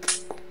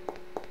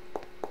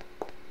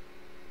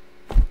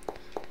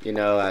 You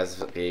know,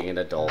 as being an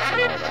adult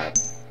and all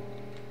that.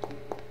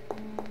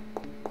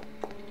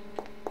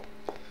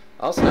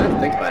 Also, now to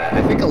think about it,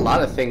 I think a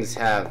lot of things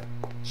have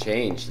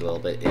changed a little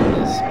bit in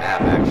this map,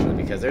 actually,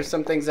 because there's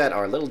some things that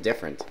are a little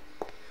different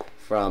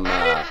from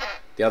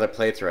the other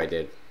playthrough I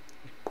did.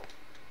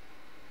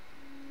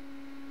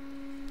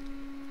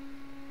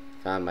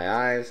 Found my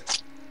eyes.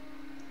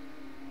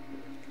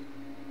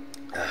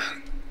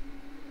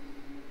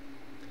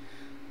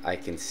 I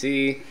can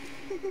see.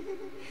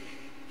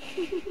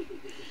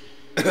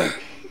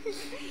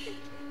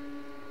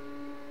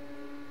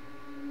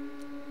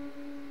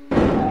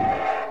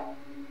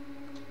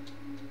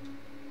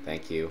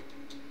 Thank you.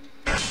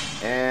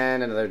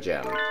 And another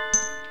gem.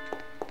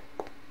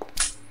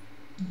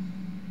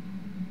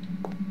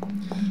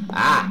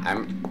 Ah,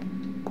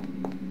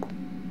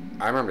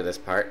 I remember this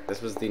part.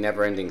 This was the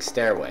never-ending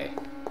stairway.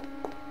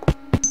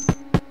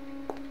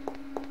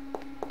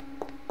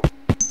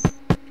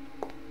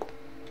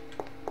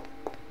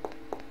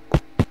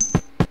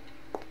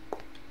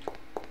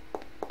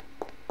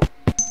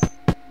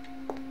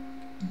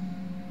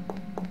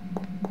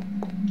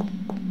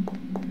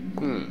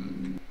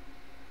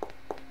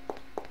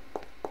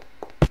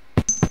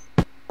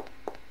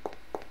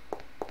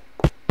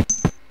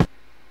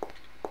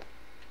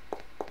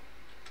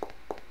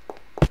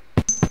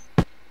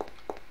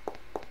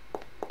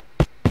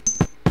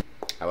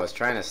 I was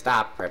trying to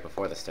stop right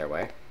before the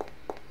stairway.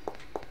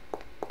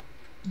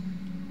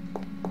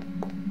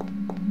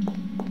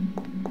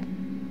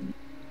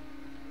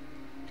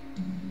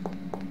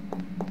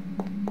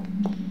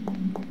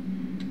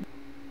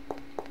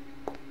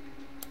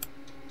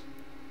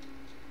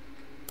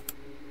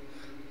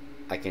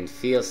 I can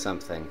feel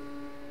something.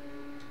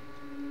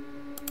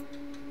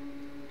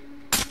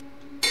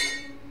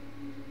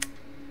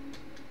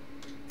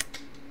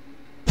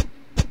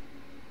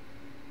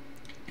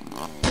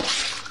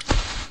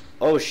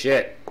 Oh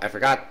shit, I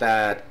forgot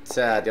that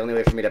the only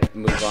way for me to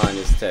move on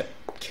is to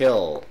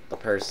kill the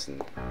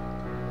person.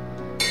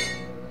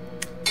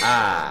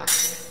 Ah.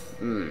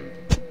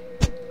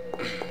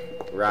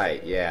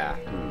 Right, yeah.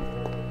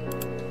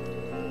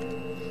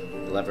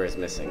 The lever is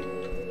missing.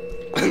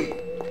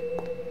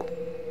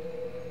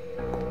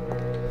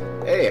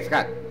 Hey, I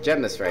forgot.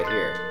 Gem this right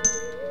here.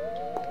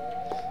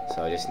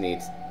 So I just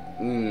need...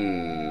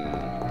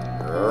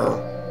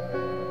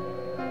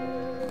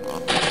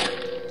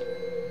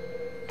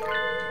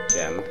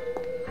 Gem.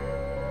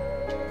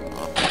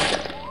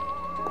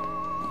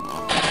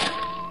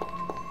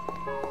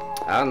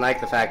 I don't like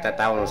the fact that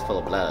that one was full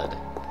of blood.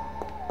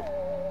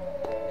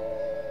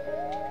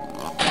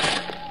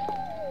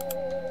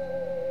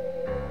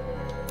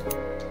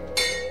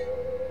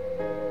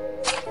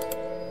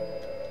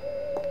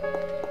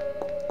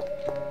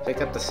 Pick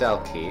up the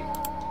cell key.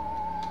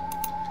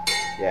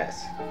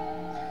 Yes.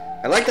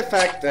 I like the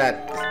fact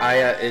that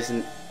Aya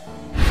isn't...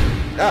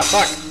 Ah,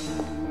 fuck!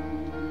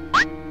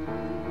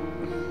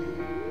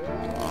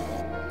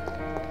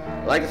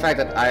 I like the fact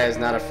that Aya is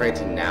not afraid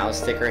to now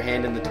stick her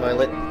hand in the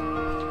toilet.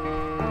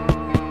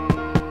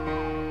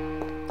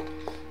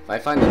 If I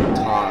find the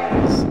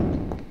tongs...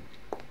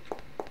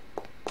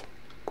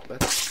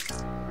 What?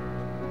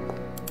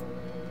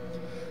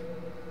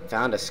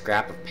 Found a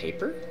scrap of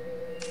paper?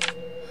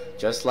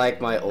 Just like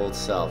my old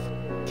self,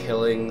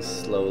 killing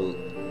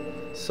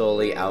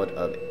solely out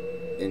of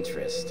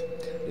interest.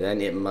 Then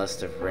it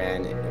must have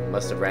ran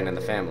in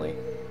the family.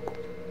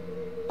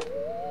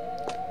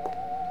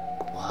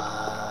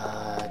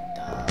 What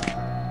the...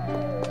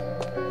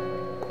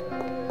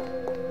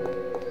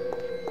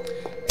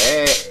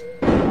 Hey!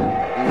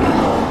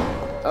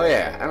 Oh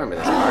yeah, I remember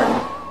this part.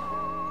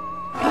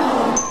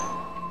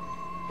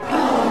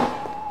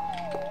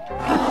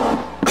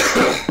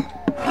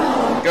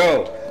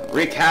 Go!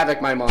 Wreak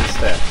havoc, my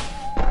monster!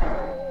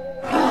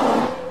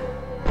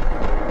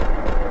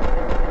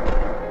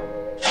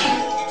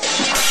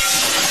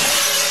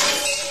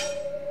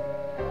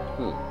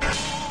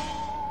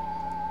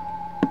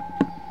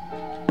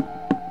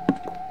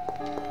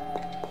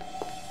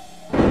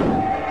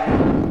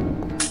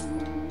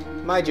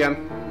 My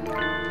gem.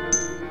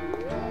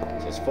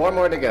 Just 4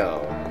 more to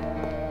go.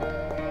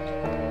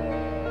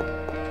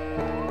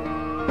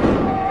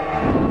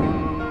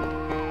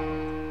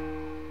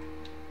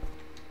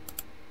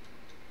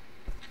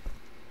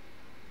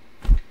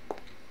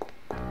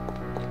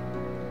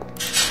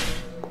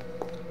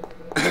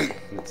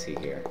 Let's see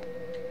here.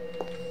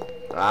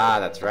 Ah,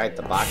 that's right,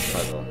 the box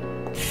puzzle.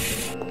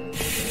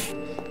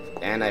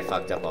 And I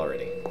fucked up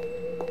already.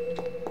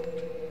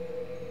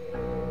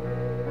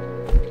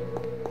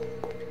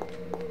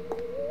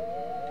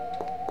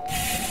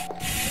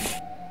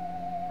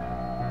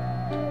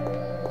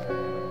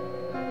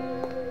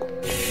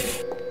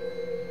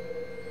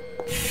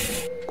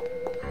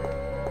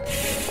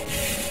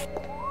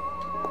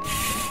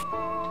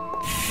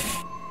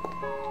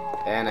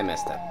 And I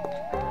messed up.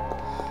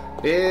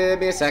 Give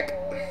me a sec.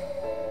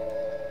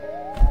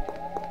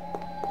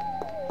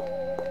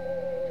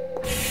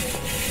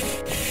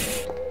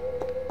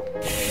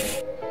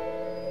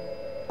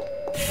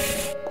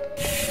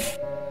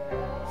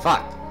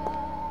 Fuck.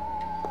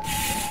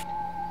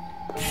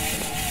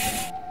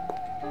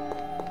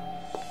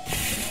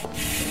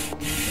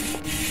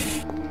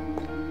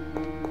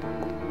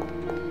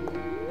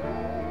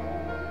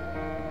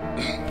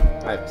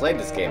 I've played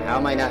this game. How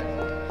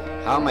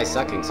am I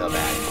sucking so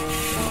bad?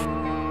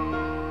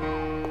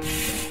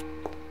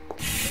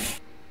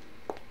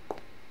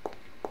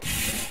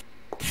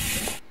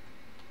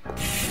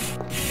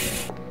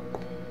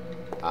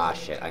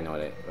 I know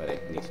what I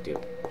need to do.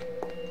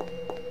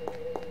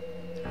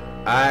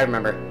 I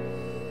remember.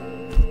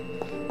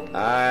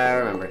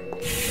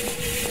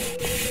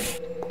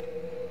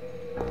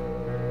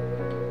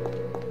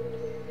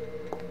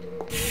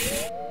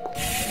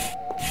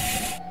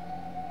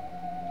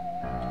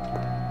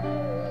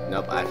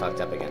 Nope, I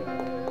fucked up again.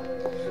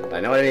 But I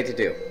know what I need to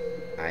do.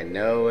 I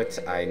know what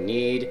I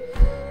need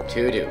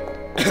to do.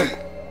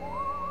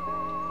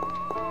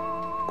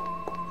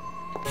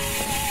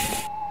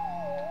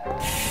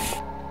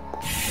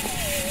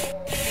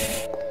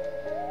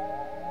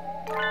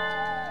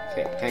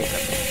 Okay, hang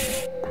up.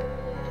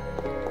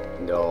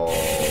 No.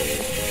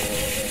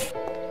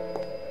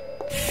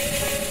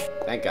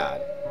 Thank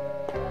God.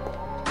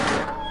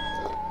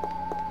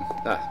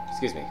 Ah,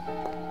 excuse me.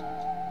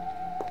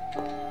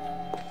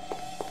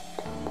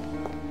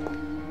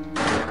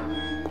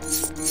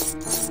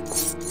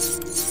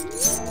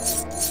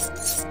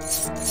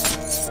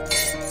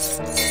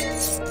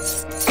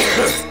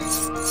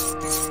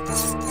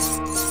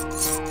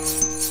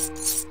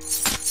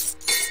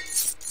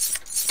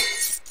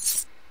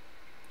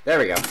 There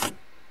we go.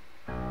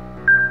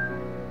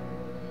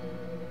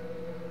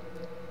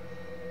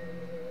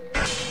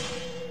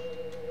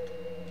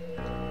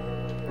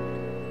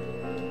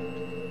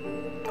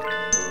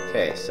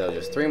 Okay, so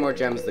just 3 more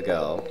gems to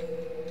go.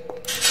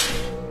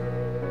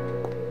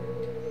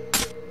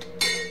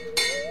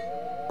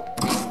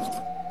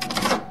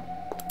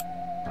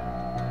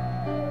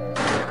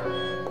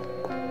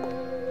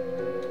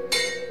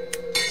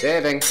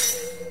 Saving. It's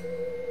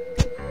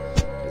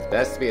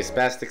best to be a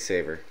spastic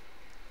saver.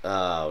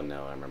 Oh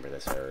no, I remember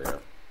this area.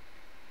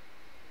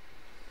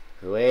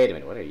 Wait a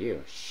minute, what are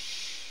you?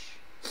 Shh.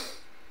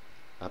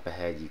 Up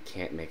ahead, you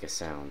can't make a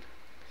sound.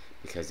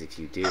 Because if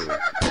you do...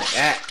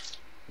 Ah!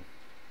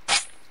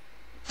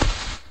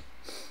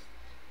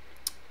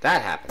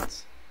 That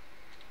happens.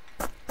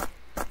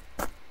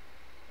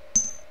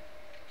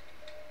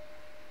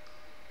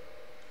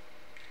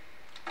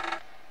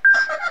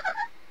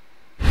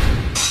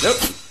 Nope.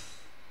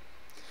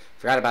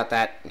 Forgot about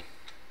that.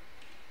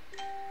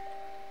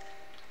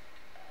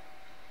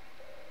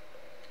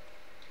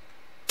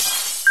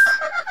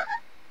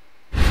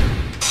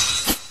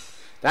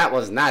 That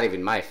was not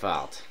even my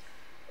fault.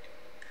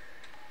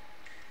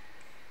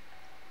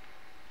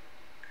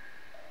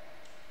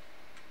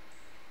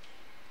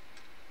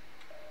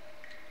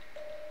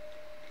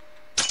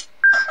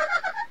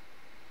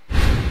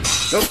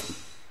 Nope.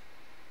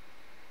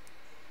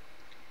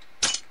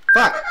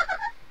 Fuck.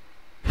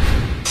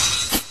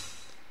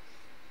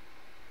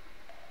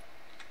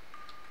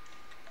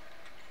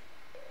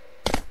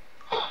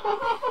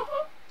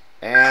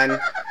 And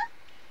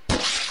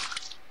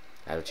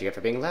that's what you get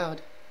for being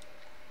loud.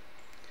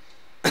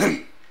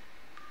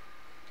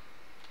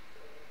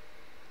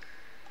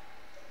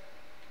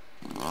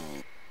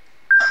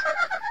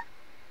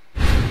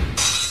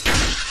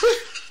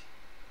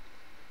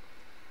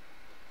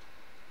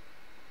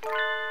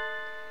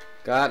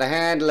 Got a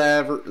hand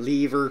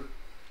lever.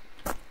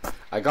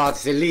 I got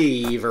the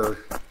lever.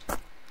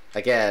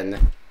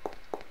 Again.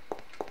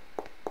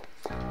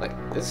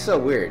 Like, this is so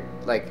weird.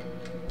 Like,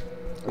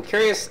 I'm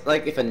curious,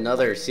 like, if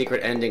another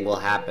secret ending will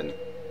happen.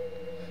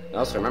 And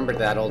also, remember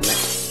that old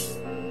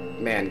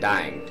man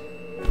dying.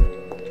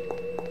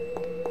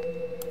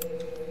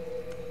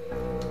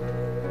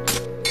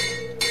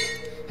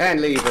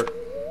 Hand lever.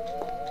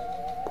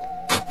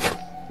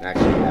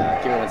 Actually,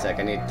 give me 1 sec.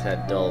 I need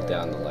to dull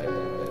down the light a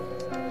little bit.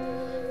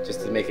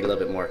 Just to make it a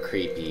little bit more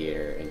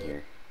creepier in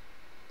here.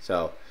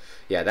 So,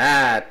 yeah,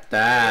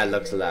 that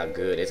looks a lot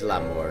good. It's a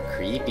lot more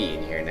creepy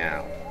in here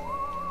now.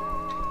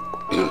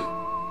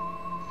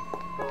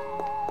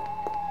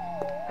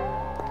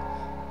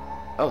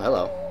 Oh,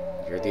 hello.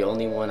 You're the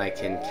only one I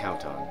can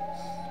count on.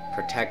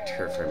 Protect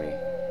her for me.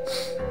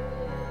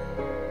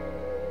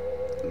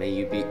 May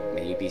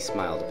you be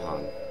smiled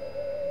upon.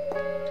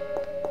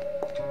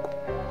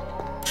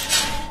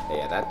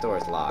 Yeah, that door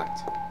is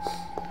locked.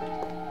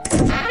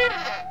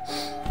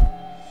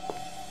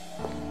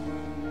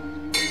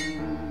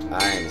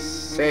 I'm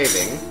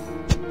saving.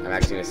 I'm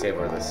actually gonna save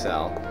over the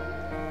cell.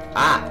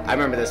 Ah, I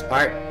remember this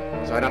part,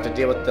 so I don't have to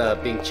deal with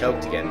being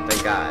choked again.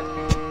 Thank God.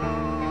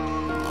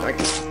 Right.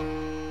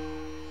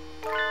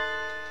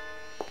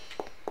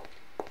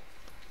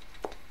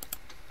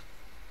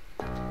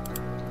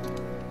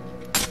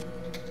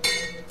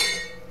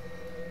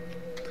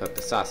 Cook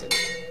the sausage.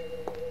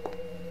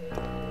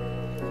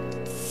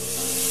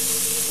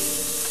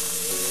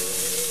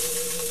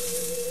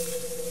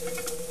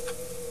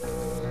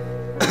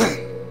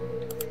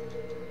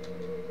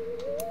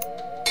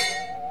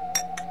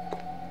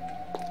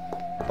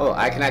 Oh,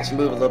 I can actually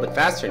move a little bit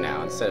faster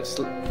now instead of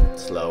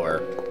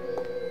slower.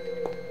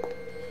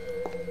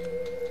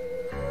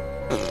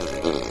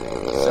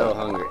 So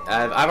hungry.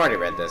 I've already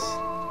read this.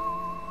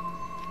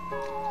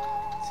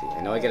 Let's see,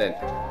 I know I get a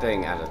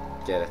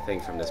thing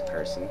from this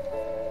person.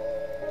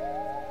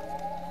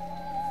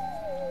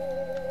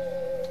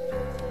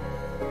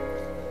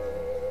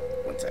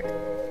 One second.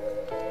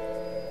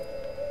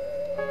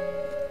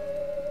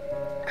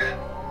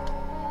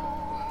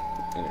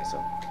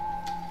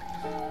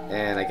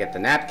 And I get the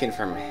napkin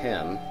from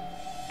him.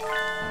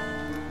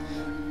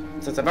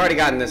 Since I've already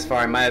gotten this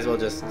far, I might as well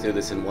just do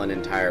this in one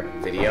entire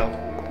video.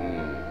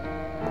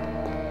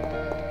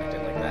 I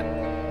didn't like that.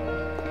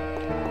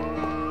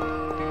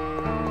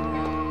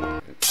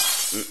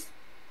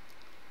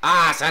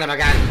 Ah, son of a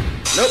gun!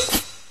 Nope!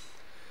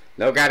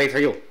 No gravity for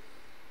you.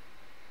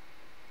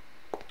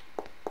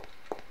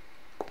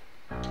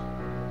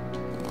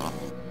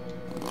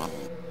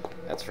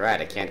 That's right,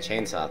 I can't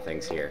chainsaw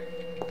things here.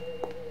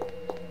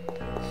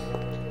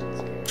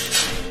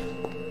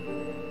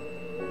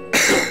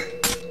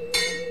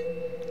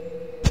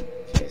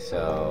 Okay,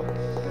 so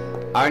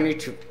I need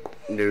to.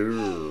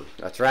 No,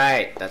 that's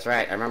right.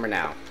 I remember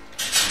now.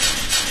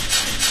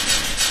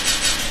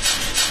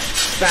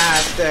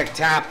 Spastic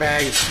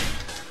tapping.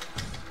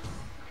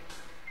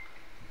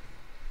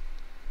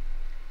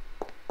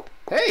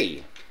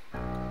 Hey,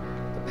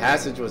 the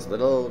passage was a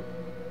little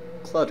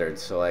cluttered,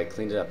 so I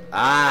cleaned it up.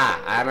 Ah,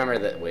 I remember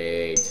that.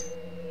 Wait.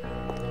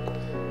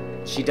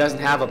 She doesn't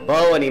have a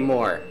bow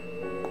anymore.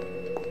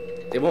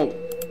 It won't.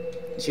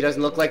 She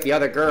doesn't look like the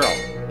other girl.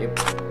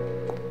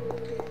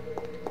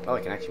 Oh, I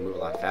can actually move a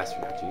lot faster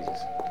now.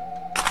 Jesus.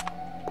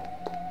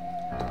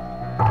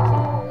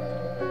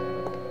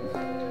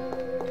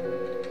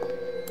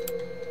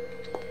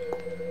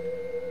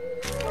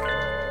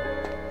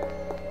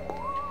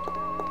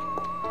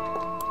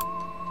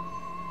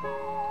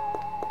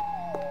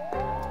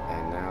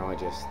 I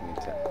just need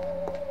to.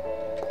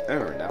 I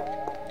remember now.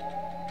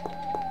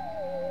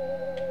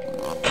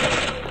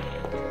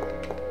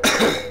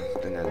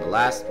 And then the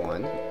last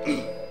one.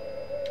 Ooh,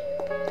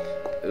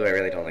 I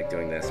really don't like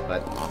doing this,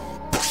 but.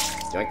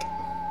 Yoink.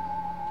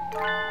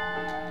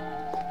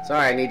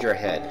 Sorry, I need your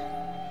head.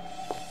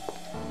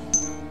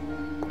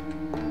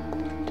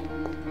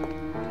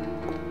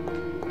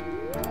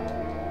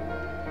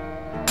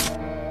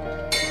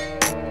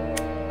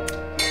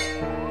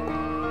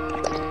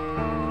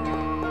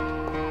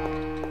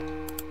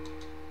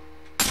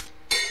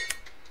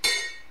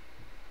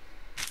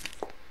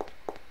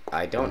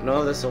 I don't know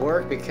if this will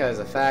work because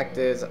the fact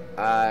is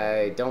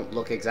I don't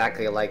look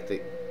exactly like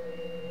the...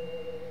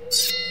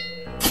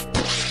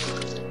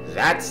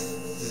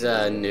 That's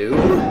new.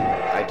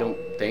 I don't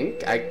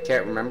think. I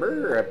can't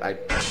remember.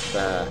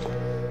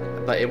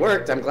 But it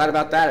worked. I'm glad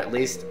about that at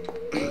least.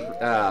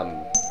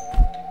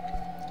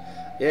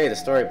 Yay, the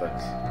storybook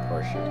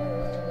portion.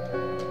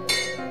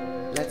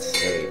 Let's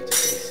save to be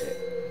safe.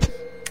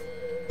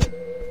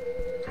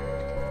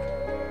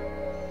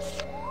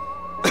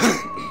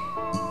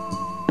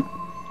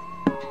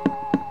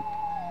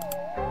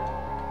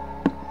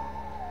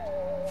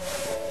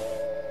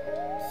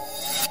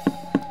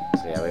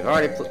 We've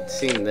already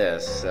seen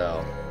this,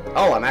 so...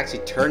 Oh, I'm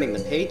actually turning the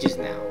pages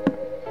now.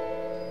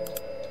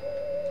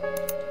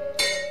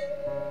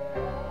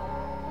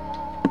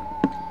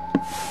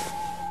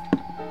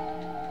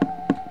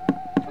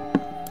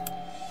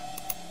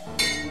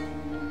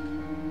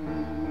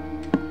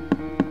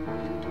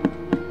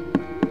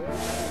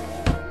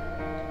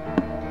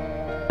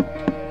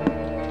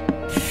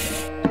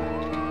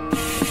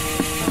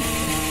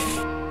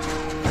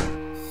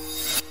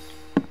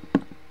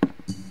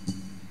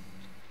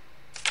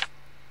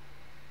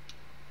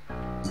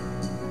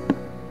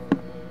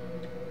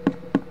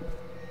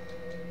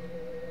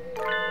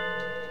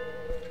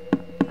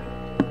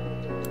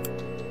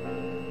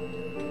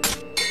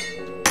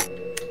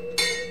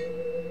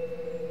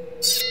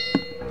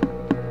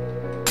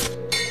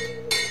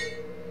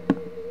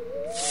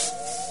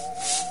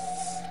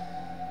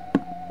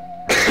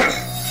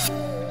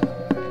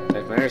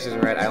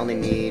 Isn't right. I only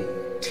need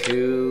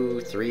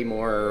 3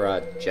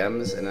 more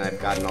gems, and I've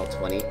gotten all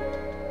 20.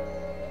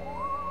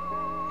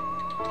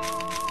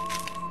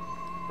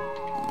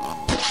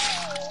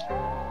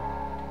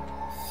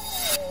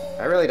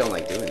 I really don't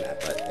like doing that,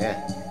 but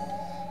yeah.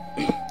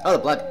 Oh, the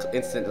blood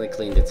instantly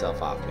cleaned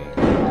itself off me.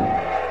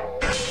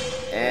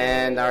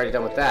 And I already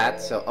done with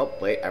that, so... Oh,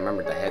 wait, I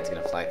remembered the head's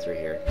gonna fly through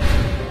here.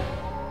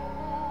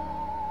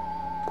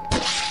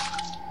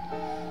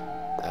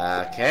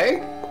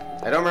 Okay.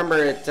 I don't remember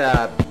it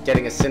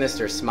getting a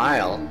sinister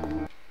smile.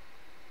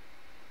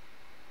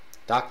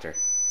 Doctor.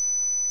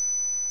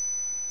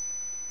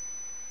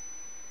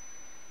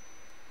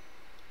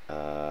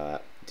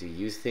 Do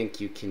you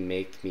think you can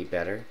make me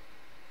better?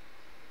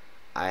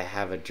 I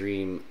have a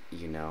dream,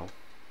 you know.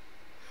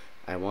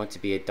 I want to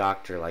be a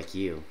doctor like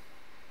you.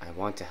 I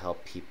want to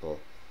help people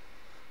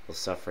who are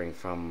suffering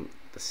from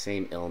the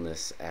same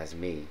illness as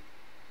me.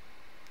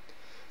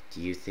 Do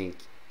you think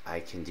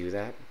I can do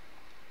that?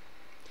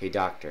 Hey,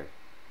 doctor.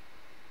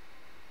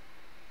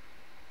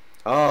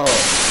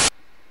 Oh!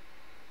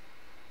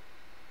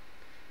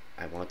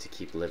 I want to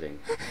keep living.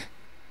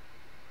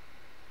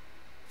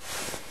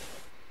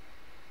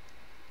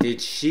 Did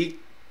she...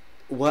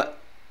 What?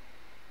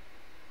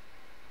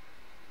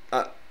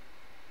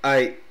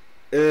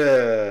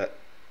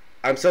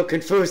 I'm so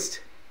confused.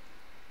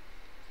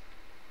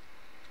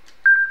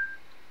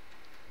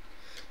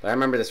 But I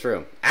remember this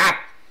room. Ah!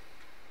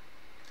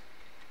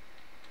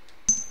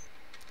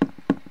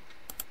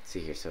 See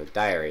here, so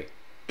diary.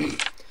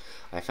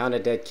 I found a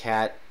dead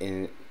cat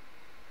in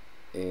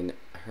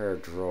her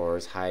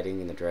drawers,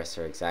 hiding in the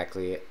dresser,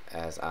 exactly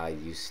as I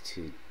used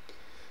to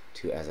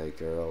as a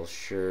girl,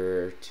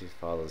 sure to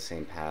follow the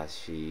same path.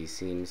 She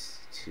seems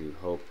to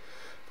hope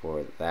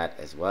for that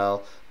as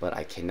well, but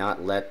I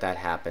cannot let that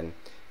happen.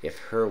 If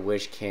her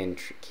wish came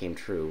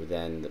true,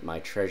 then my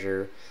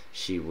treasure,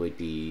 she would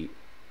be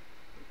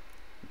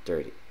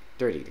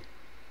dirtied.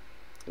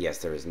 Yes,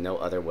 there is no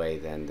other way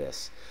than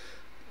this.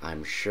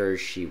 I'm sure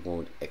she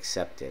won't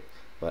accept it,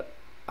 but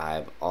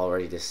I've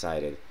already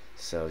decided,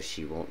 so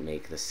she won't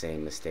make the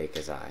same mistake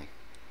as I.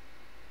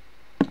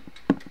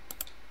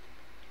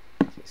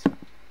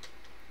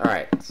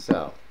 Alright,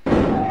 so.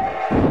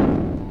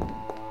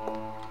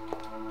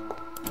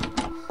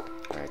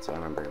 Alright, so I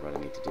remember what I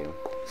need to do.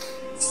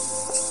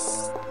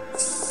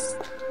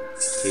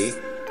 Key.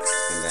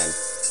 And then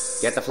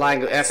get the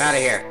flying F out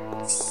of here.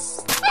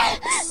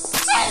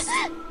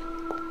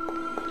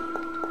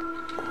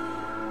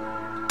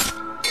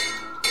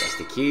 That's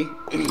the key.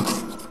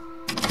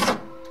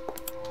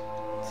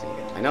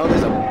 I know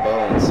there's a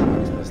bone, so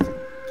I'm supposed to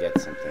get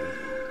something.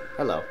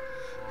 Hello.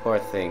 Poor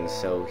thing,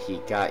 so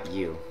he got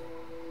you.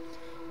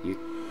 You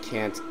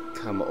can't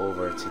come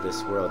over to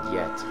this world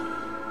yet.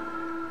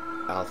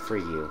 I'll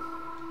free you.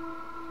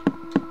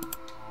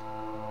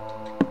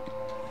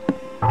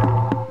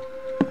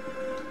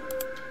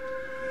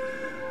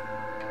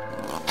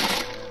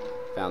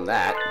 Found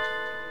that.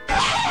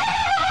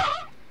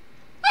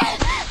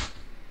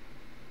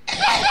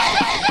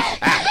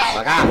 Ah,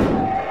 fuck off!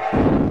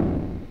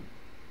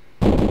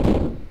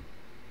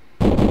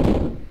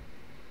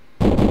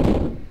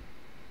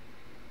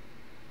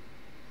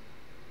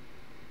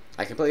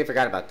 I completely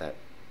forgot about that.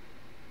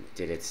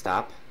 Did it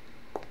stop?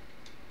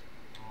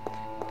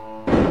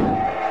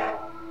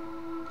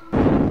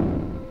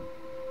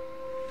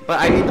 But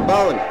I need the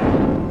bone!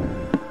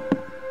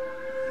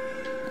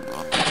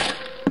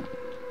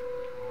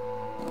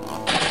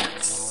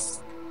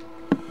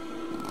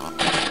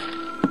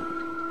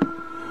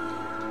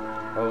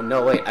 Oh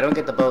no, wait, I don't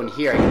get the bone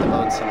here, I get the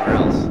bone somewhere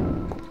else.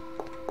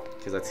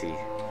 Because let's see.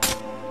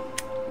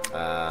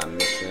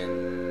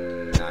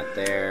 Mission, not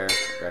there.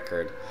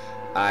 Record.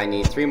 I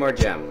need 3 more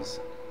gems.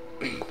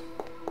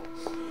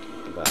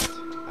 But,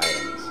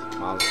 items.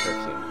 Mom's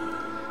perfume.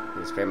 I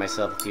need to spray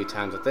myself a few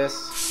times with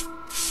this.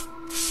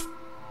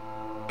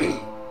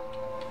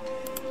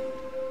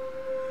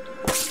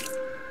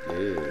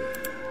 Ooh.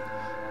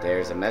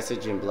 There's a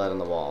message in blood on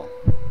the wall.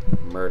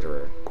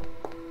 Murderer.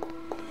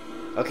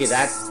 Okay,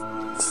 that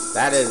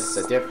is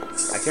a different.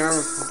 I can't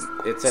remember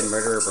if it said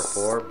murderer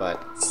before,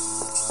 but.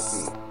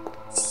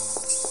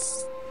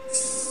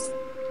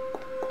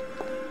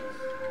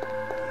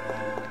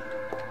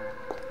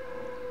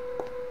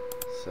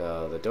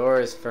 So the door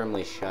is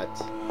firmly shut.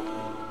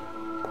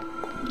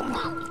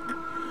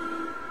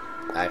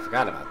 I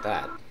forgot about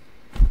that.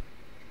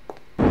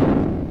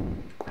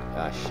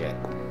 Ah, shit.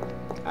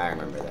 I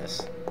remember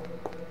this.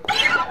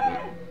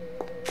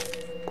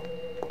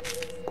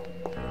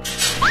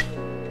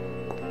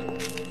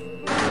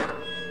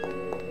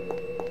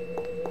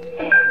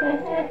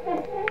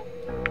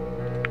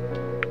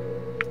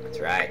 That's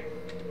right.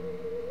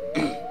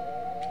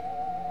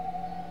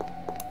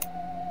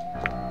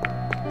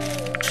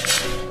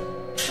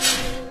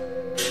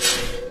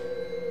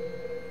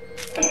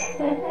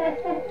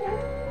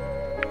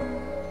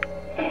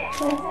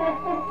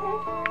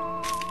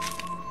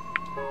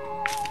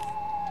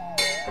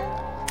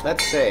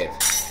 Let's save.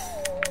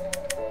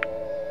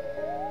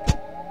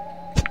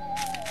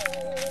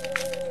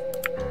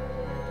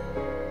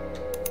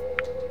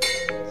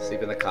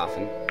 Sleep in the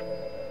coffin.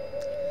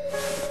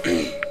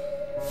 Okay,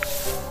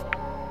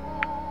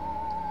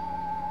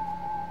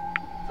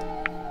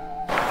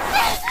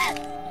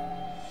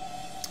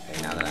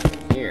 now that I'm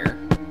here.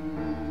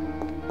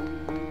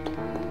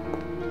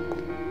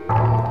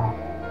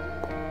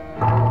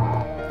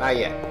 Not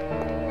yet.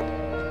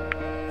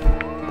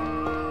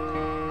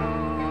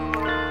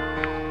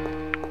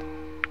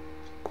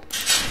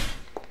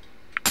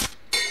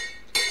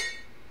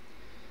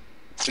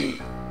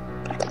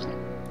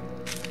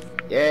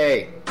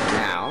 Yay!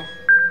 Now,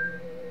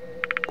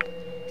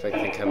 if I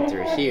can come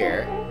through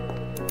here,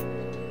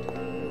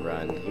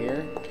 run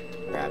here,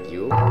 grab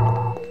you.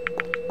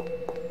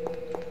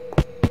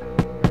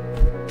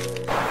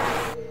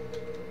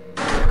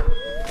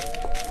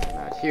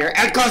 Out here,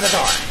 and close the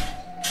door!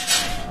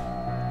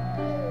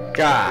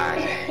 God,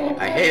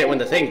 I hate it when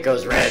the thing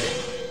goes red.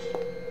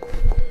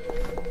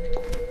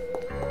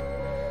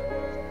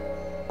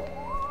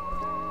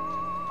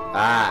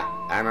 Ah,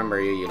 I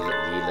remember you, you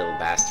little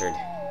bastard.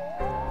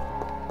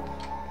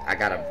 I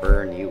gotta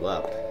burn you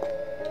up.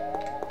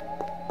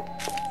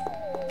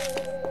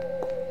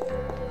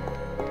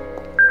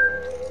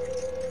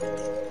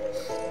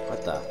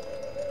 What the?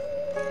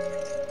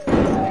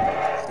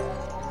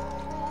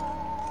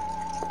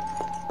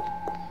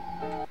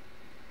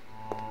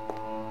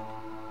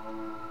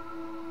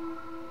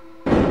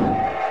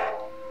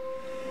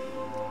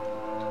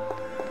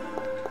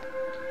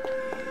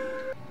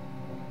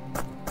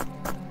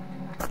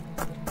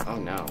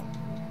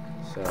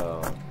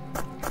 So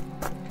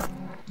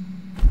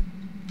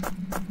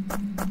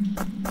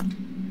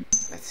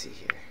let's see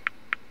here.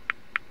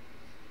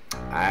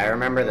 I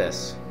remember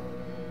this.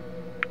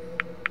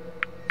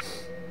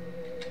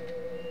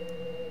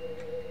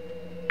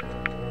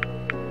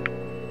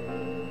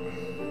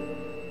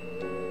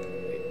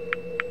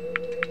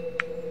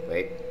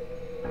 Wait.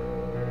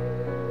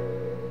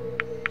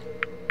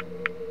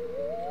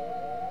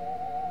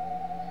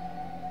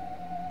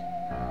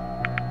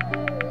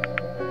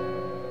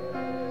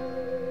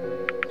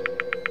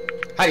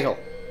 Hidey hole.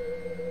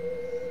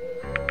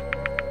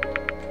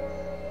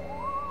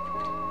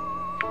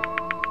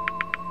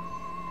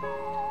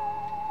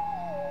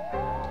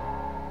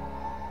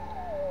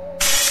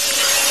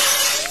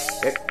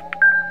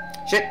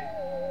 Shit.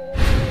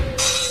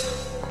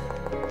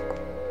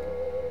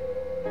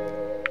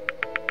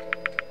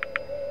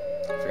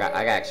 Forgot,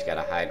 I actually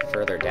gotta hide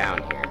further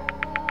down here.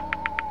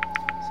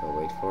 So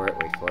wait for it,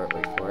 wait for it,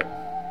 wait for it.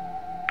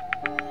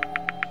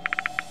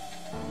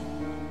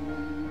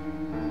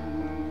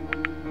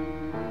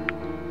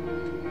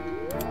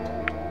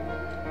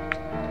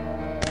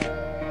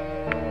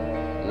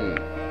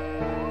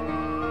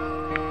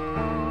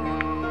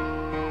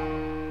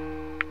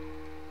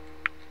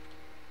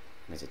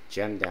 There's a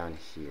gem down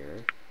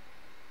here.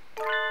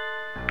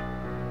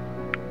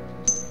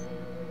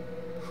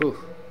 Whew.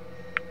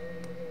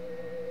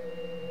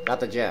 Got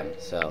the gem,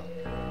 so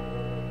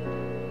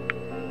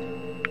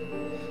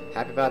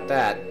happy about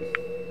that.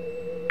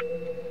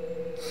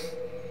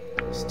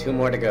 There's 2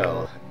 more to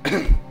go.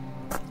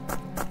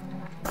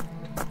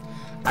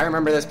 I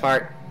remember this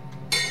part.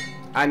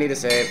 I need a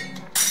save.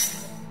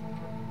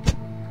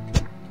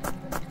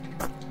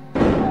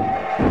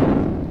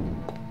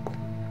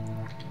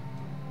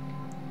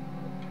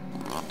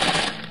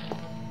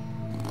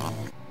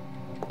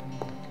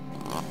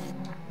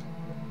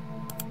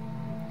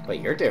 But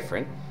you're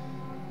different.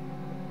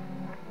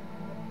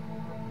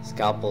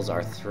 Scalpels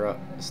are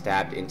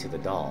stabbed into the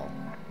doll.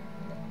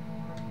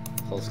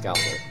 Full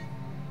scalpel.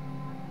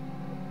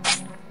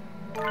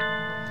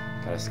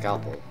 Got a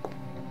scalpel.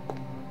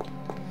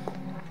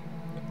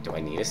 Do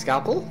I need a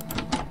scalpel?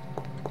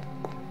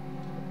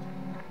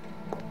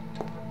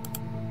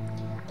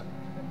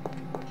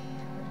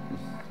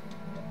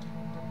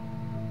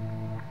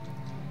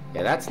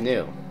 Yeah, that's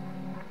new.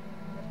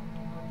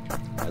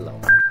 Hello.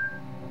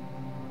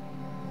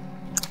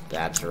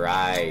 That's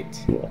right.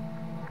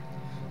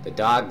 The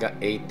dog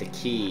ate the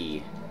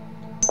key.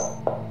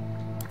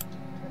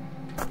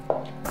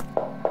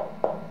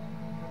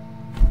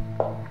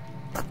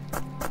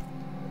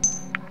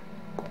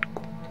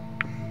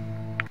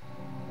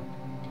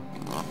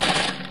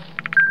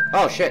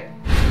 Oh shit.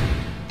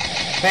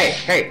 Hey,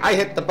 hey, I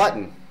hit the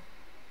button.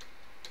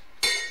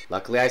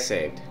 Luckily I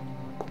saved.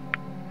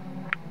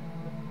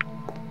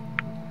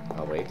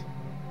 Oh wait.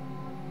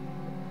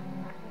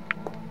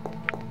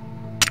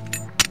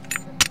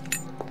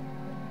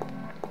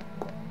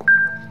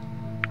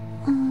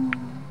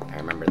 I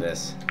remember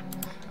this.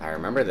 I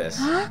remember this.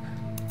 Huh?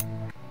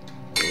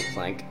 Little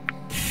plank.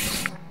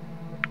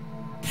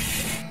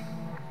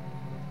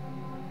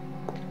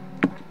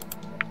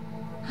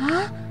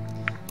 Huh?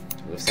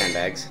 Move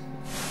sandbags.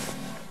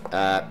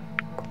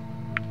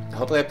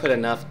 Hopefully I put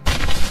enough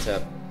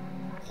to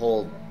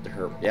hold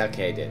her. Yeah,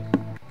 okay, I did.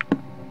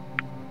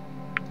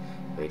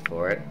 Wait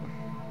for it.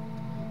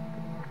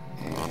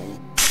 And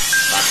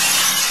pop.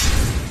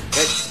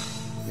 Good.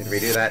 Need to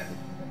redo that.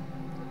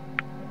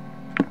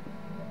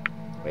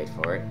 Wait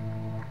for it.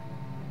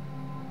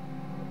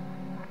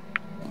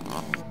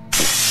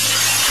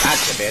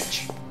 Gotcha,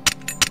 bitch.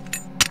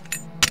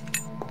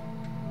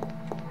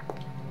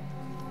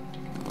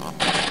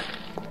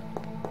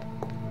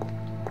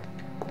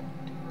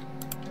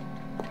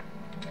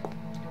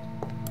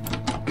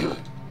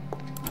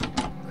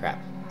 Crap.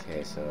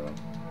 Okay, so.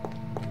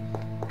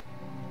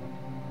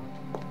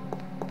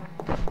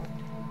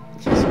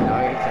 Okay, so now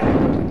I gotta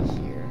go in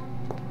here.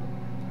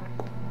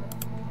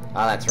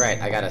 Ah, that's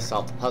right. I gotta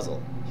solve the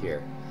puzzle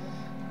here.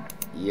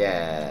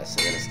 Yes,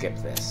 I'm gonna skip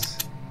this.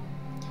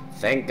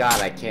 Thank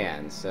God I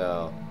can.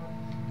 So,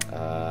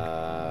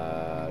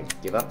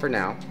 give up for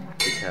now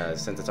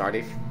because since it's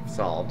already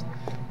solved.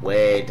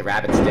 Wait, the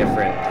rabbit's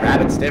different. The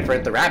rabbit's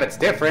different. The rabbit's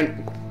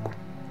different.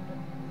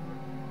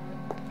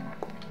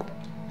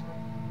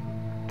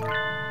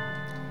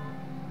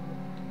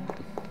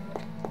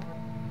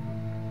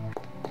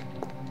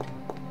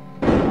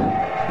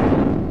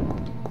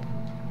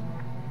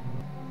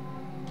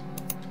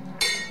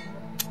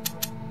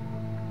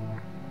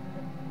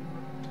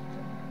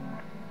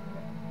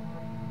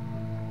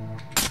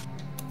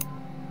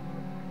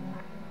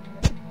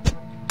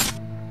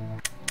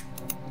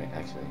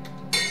 Actually,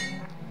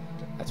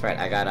 that's right,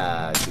 I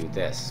gotta do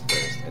this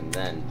first and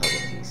then puzzle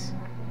piece.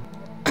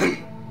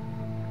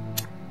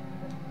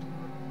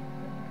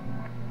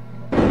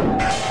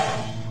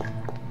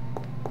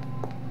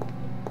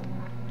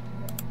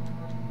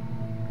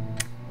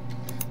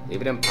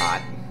 Leave it in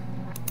pot.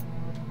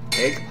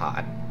 Egg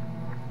pot.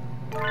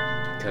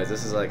 Because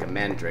this is like a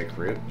mandrake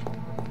root.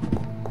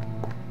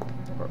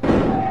 Or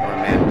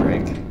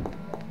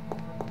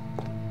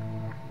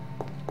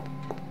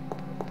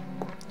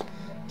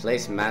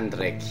Place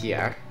Mandrake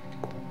here.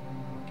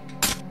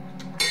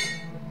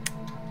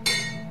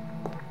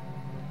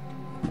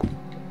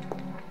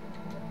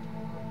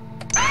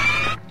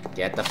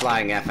 Get the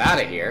flying F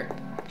out of here.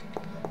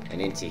 And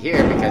into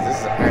here, because this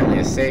is apparently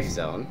a safe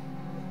zone.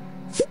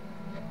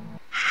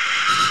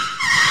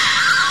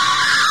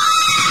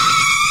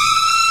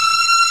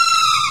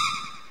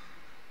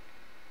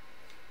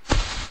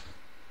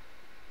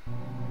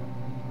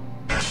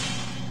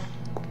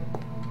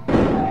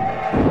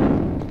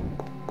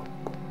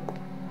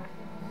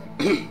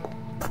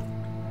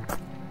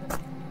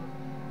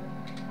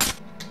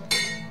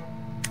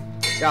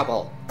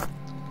 Scalpel.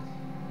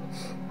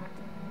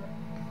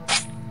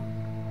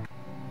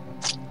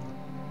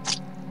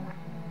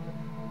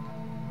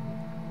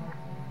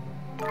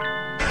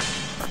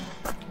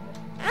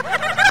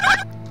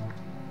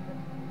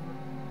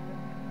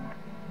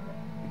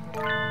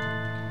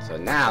 So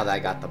now that I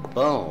got the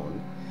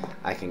bone,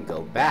 I can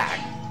go back.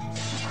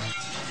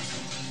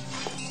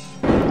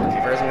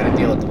 Okay, first I'm gonna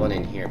deal with the one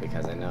in here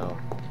because I know.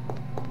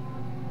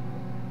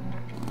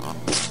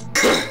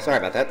 Sorry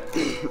about that.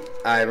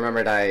 I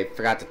remembered I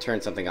forgot to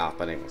turn something off,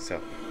 but anyway, so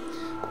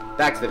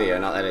back to the video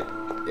and I'll edit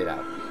it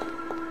out.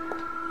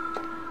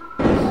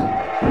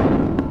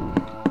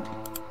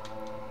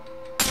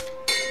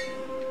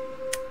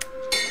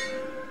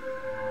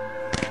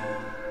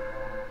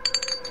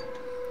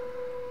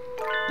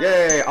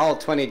 Yay, all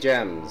 20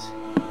 gems.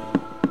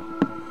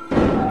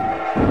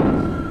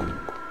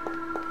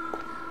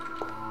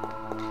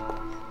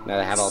 Now that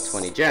I have all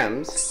 20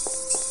 gems,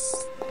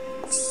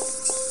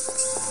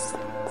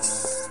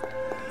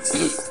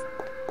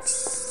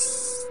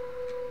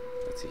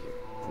 let's see here,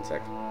 1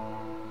 sec.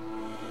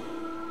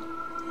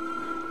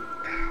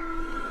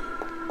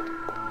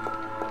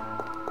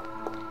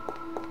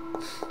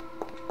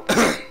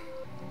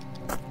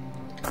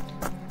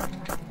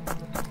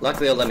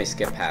 Luckily it'll let me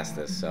skip past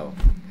this, so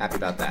happy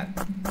about that.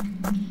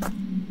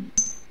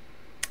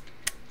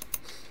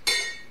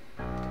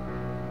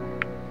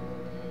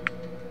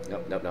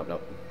 Nope, nope, nope,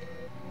 nope.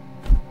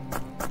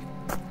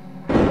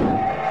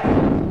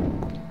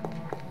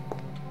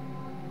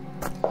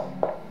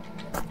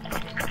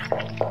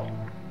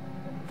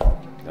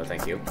 No,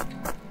 thank you.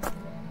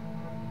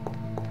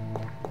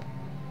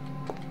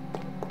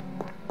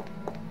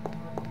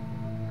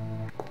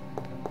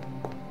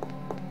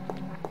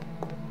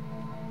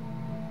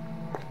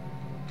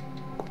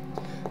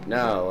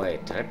 No,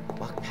 wait, did I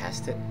walk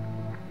past it?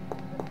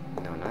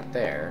 No, not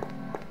there.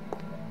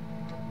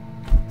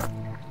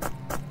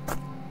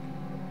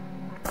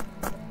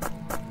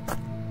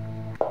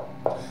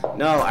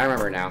 No, I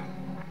remember now.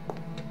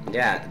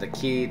 Yeah, the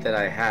key that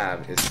I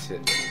have is to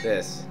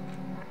this.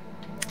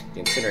 The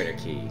incinerator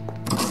key.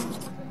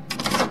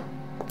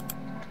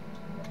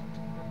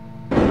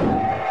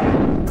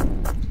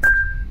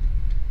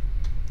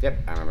 Yep,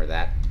 I remember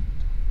that.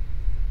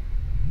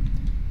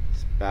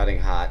 Spouting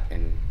hot,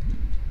 and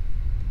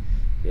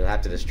you'll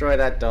have to destroy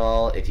that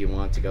doll if you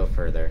want to go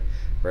further.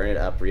 Burn it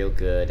up real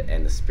good,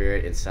 and the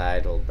spirit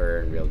inside will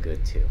burn real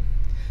good too.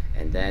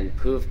 And then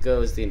poof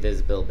goes the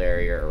invisible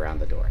barrier around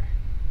the door.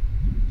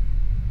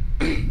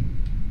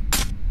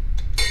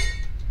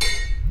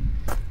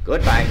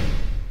 Goodbye.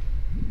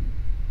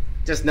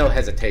 Just no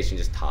hesitation,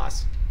 just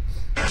toss.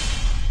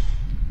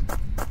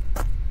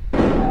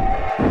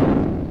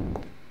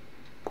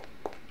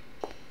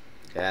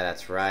 Yeah,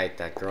 that's right.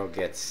 That girl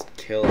gets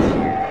killed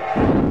here.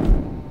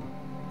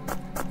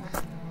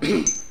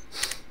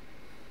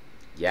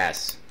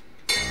 Yes.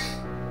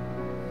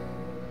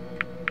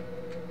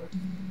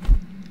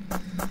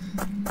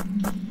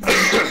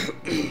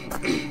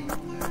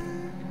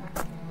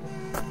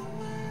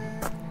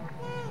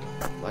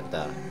 What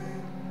the?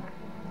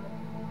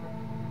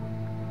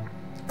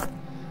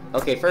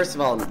 Okay, first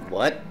of all,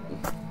 what?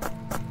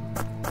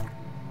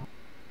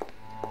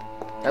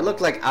 That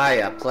looked like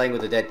Aya playing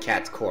with a dead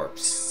cat's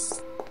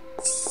corpse.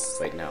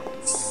 Wait, no.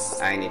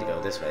 I need to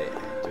go this way,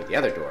 through the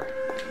other door.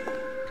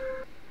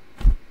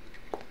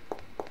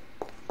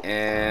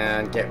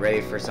 And get ready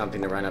for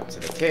something to run up to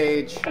the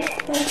cage.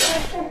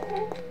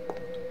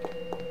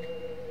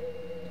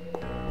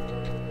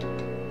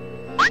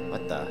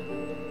 What the?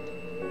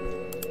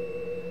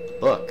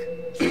 Book.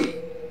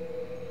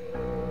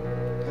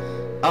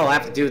 Oh, I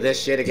have to do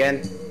this shit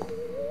again?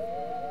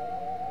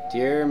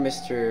 Dear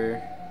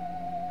Mr.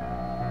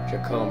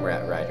 Jacome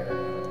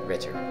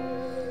Ritter,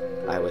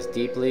 I was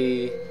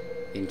deeply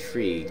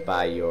intrigued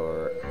by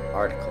your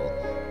article.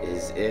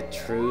 Is it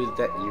true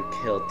that you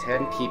killed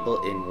 10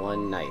 people in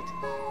one night?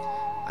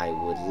 I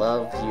would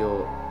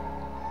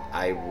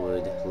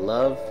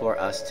love for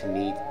us to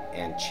meet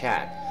and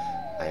chat.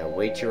 I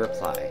await your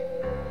reply.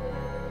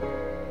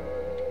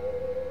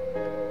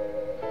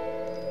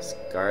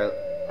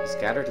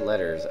 Scattered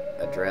letters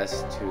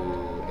addressed to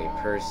a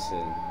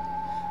person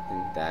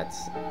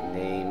that's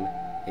name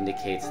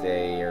indicates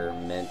they are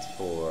meant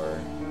for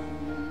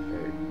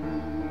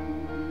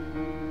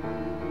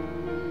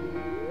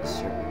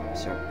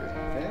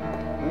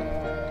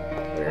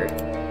weird.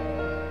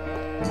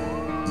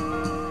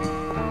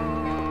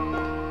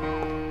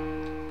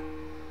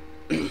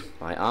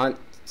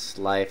 Aunt's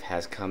life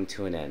has come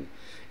to an end.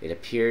 It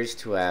appears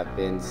to have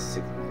been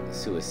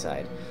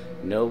suicide.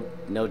 No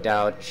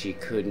doubt she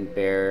couldn't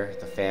bear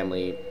the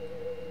family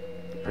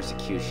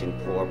persecution.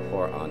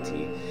 Poor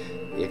auntie.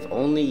 If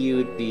only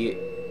you'd be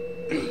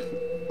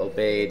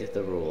obeyed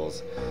the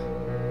rules,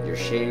 your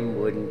shame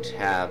wouldn't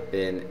have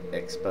been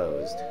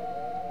exposed.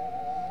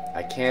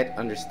 I can't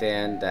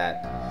understand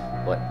that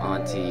what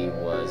Auntie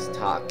was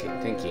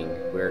thinking.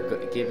 We're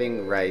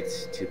giving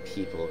rights to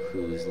people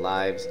whose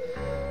lives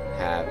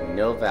have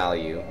no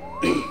value.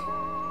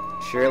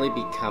 Surely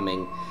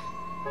becoming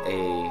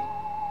a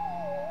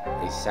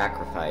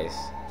sacrifice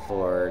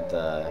for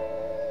the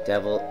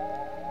devil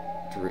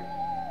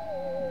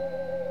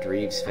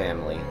Dreves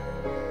family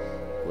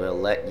will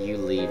let you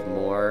leave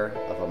more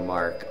of a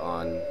mark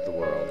on the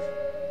world.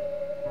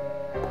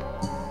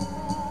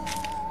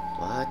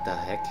 What the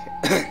heck?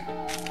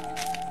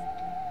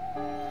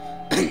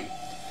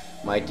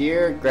 My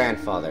dear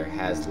grandfather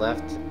has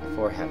left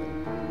for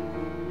heaven.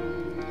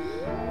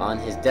 On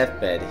his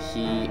deathbed,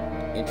 he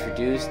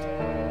entrusted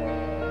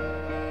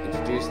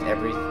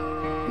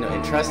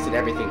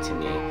everything to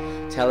me,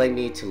 telling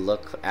me to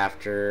look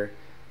after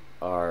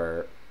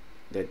the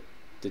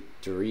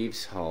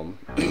Dreves home.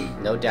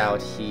 No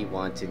doubt he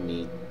wanted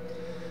me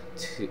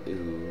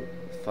to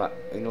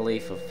finally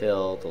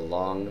fulfill the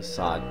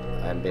long-sought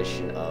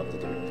ambition of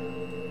the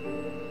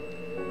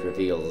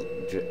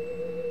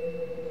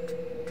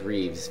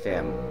Dreves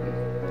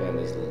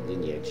family's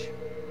lineage.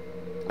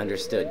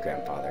 Understood,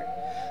 grandfather.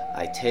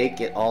 I take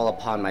it all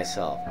upon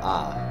myself.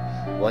 Ah,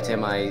 what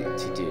am I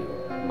to do?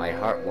 My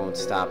heart won't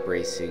stop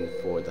racing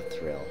for the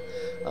thrill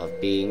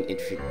of being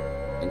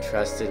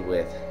entrusted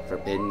with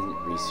forbidden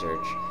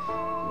research.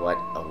 What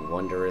a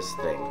wondrous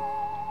thing.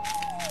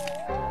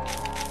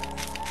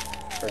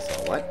 First of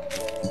all, what?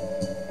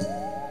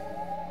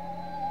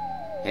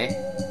 Eh?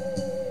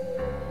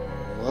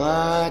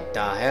 What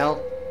the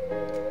hell?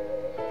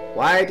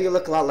 Why do you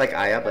look a lot like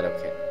Aya? But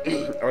okay.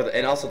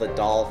 And also the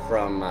doll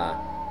from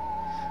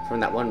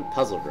that one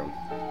puzzle room.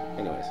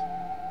 Anyways.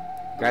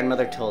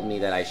 Grandmother told me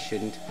that I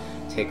shouldn't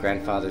take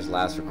grandfather's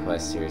last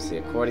request seriously.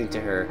 According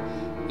to her,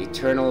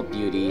 eternal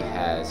beauty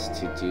has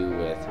to do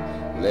with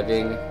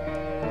living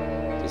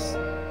this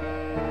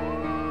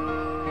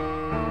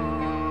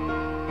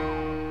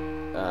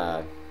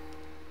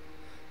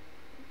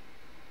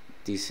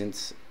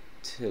decent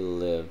to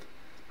live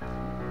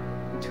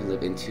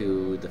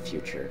into the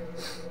future.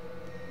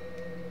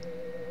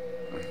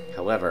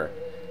 However,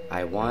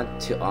 I want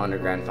to honor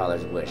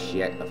grandfather's wish,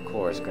 yet of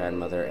course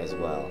grandmother as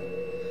well.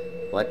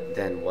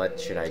 What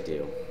should I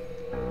do?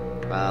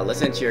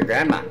 Listen to your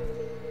grandma.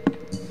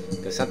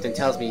 Because something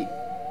tells me...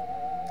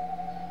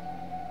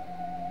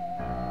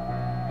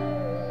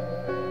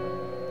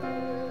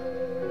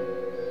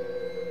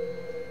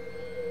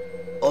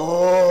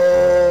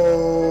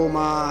 Oh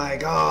my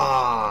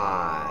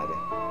god!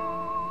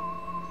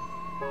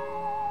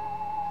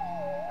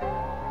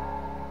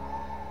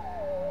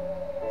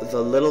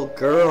 The little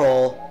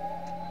girl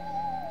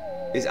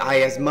is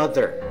Aya's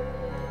mother.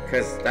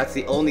 Because that's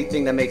the only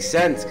thing that makes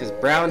sense. Because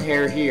brown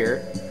hair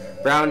here,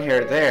 brown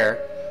hair there.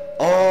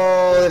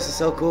 Oh, this is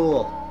so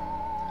cool.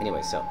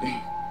 Anyway, so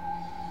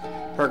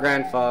per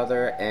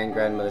grandfather and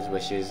grandmother's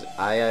wishes,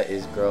 Aya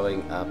is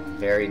growing up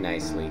very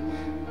nicely.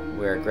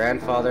 Were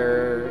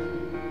grandfather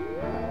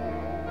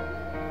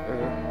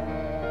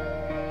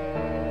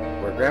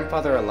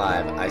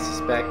alive, I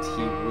suspect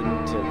he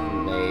wouldn't have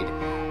made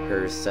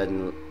her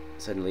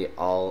suddenly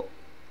all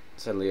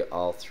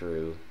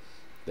through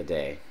the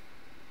day.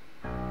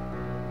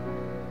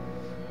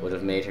 Would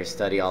have made her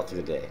study all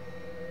through the day.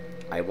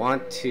 I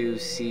want to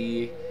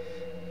see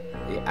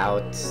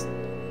out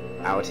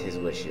his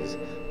wishes,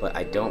 but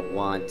I don't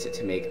want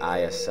to make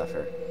Aya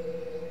suffer.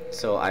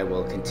 So I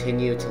will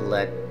continue to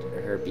let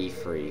her be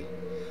free.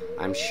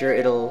 I'm sure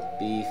it'll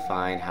be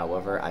fine,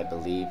 however, I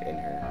believe in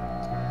her.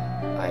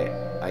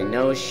 I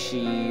know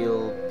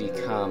she'll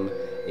become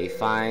a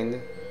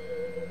fine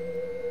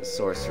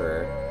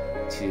sorcerer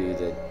to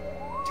the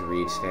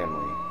Dreves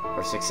family.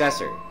 Or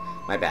successor.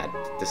 My bad,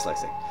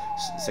 dyslexic.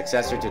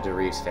 Successor to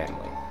Dreves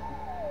family.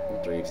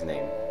 Dreves'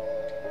 name.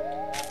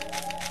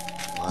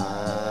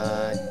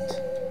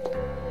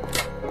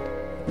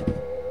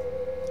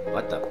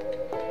 What the?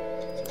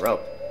 It's a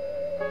rope.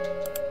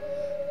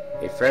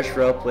 A fresh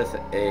rope with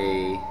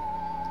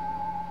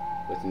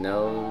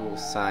no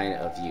sign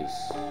of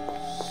use.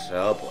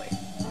 Oh boy.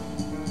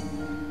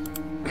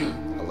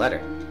 A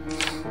letter.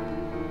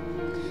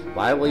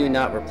 Why will you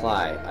not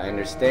reply? I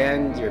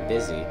understand you're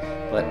busy,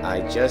 but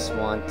I just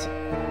want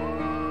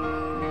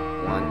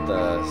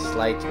the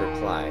slightest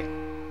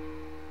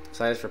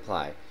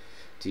reply.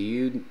 Do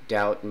you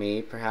doubt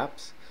me,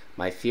 perhaps?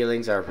 My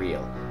feelings are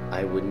real.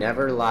 I would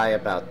never lie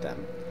about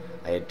them.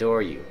 I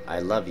adore you. I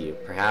love you.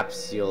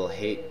 Perhaps you'll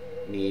hate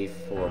me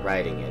for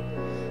writing it.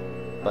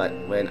 But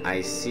when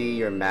I see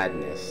your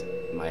madness,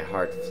 my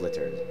heart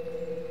flutters.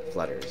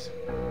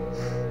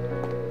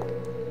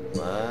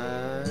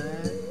 What?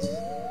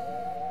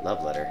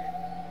 Love letter.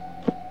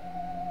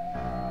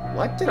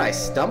 What did I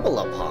stumble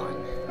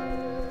upon?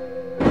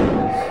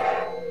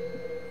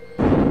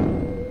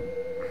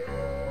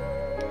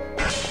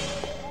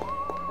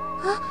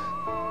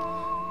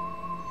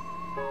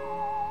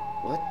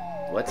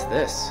 What's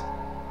this?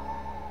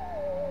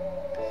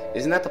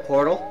 Isn't that the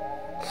portal?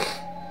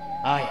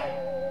 Aya,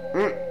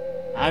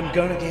 I'm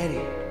gonna get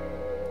it.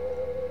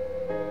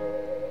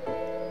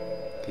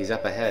 He's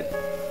up ahead.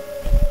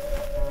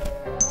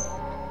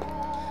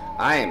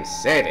 I am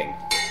saving.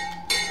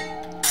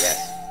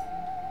 Yes.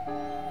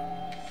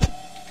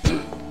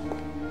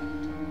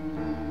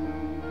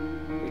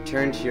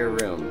 Return to your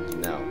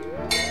room. No.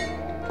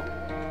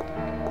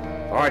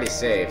 Already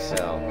saved,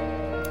 so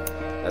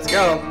let's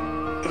go.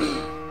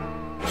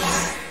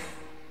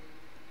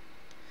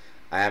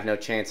 I have no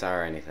chainsaw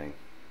or anything.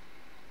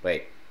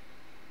 Wait.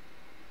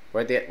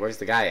 Where's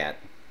the guy at?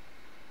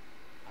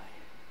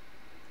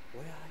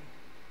 Where are you?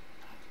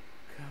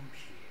 Come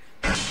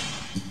here.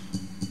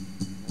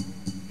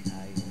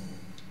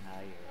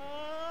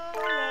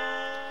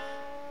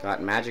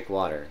 Got magic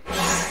water.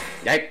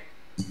 Yipe.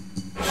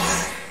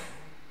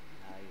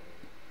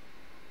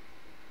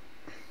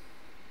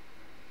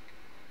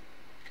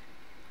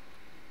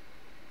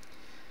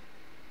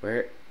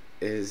 Where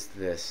is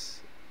this?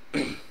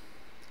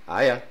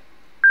 Aya.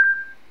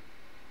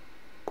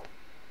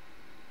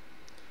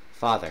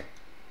 Father.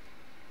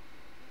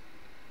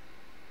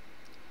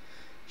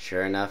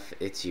 Sure enough,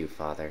 it's you,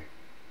 Father.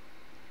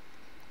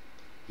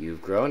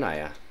 You've grown,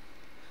 Aya.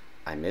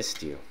 I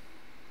missed you.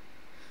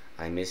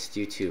 I missed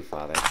you too,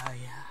 Father. Oh,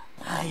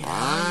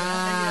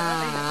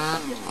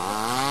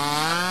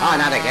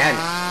 not again!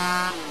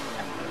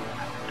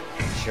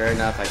 Sure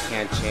enough, I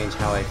can't change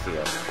how I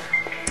feel.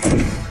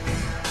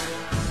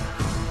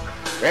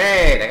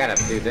 Great! I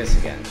gotta do this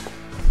again.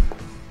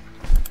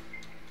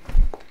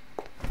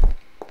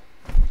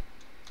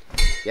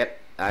 Yep,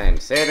 I am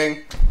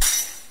saving.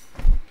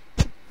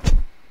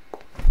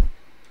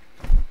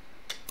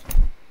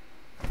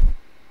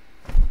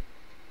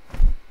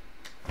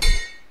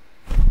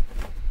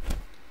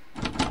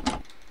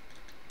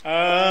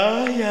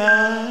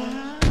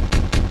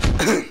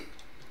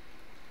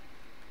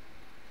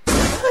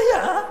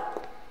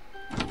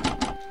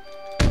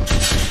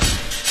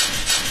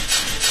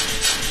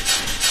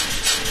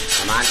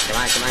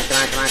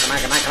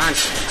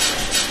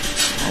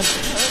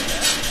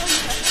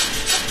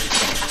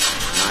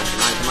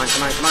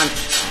 Come on.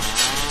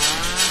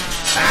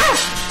 Ah!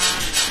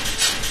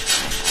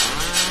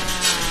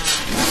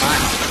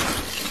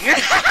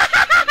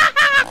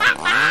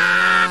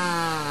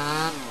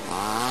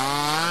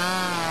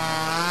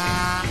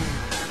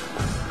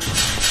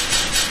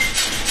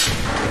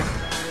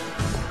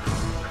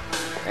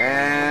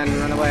 And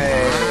run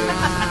away.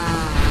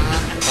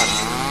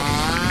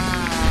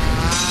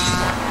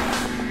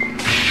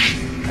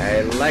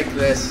 I like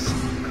this.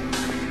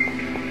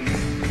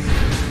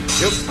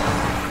 Nope.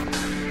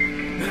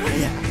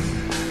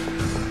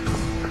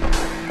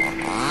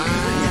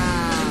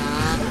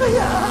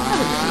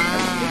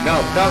 No,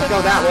 don't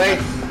go that way.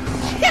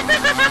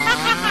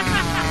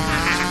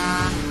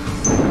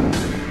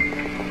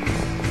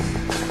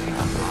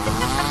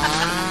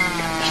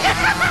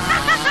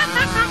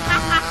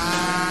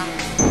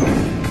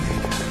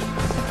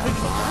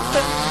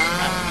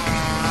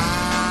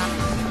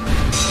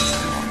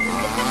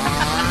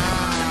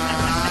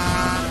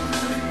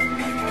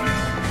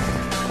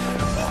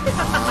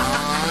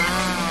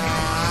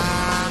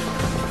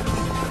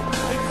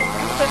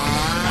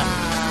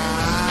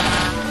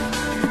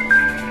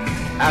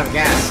 Out of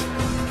gas.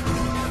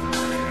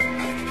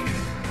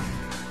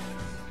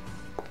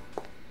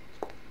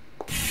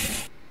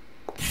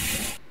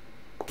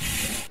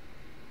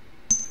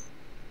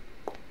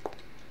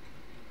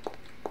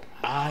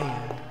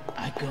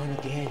 I'm gonna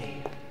get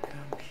it.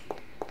 Come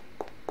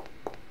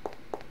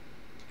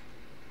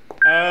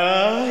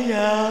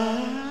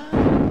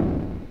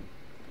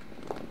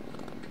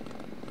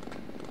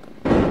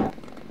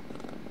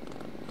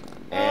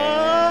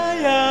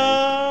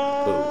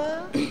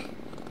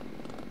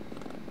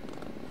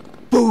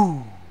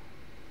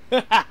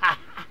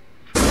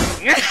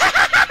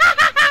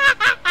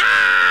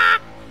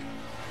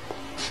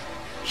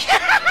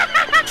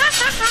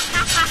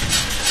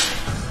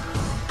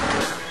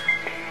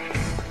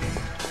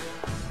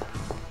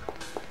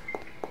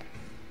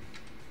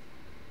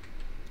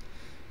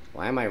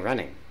Why am I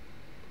running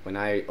when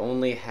I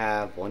only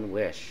have one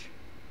wish?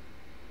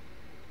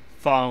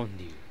 Found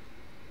you,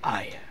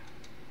 Aya.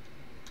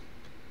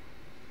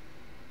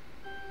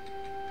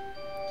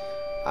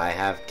 I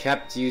have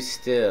kept you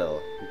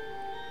still.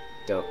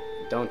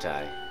 Don't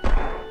I?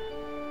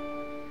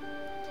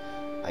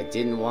 I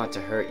didn't want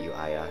to hurt you,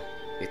 Aya.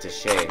 It's a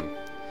shame.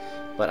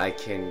 But I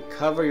can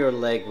cover your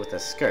leg with a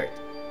skirt,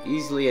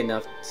 easily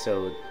enough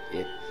so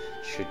it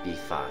should be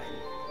fine.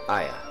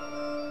 Aya.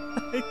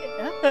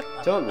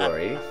 Don't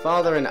worry,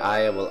 Father and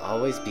Aya will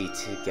always be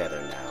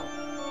together now.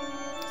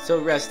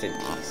 So rest in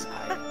peace,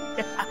 Aya.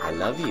 I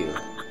love you.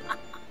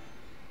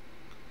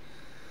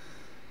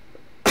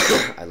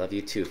 I love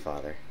you too,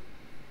 Father.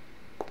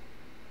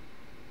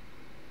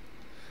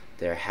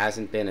 There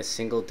hasn't been a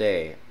single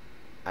day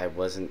I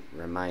wasn't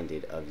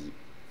reminded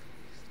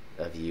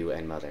of you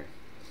and Mother.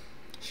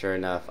 Sure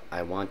enough,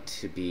 I want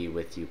to be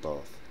with you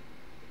both.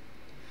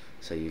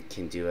 so you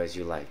can do as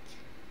you like.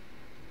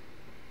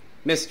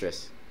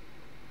 Mistress.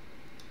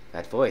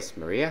 That voice,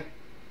 Maria?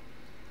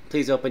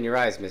 Please open your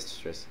eyes,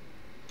 mistress.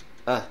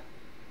 I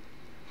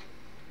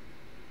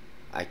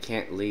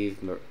can't leave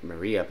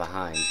Maria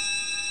behind.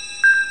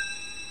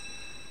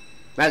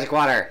 Magic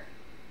water!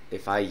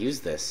 If I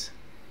use this...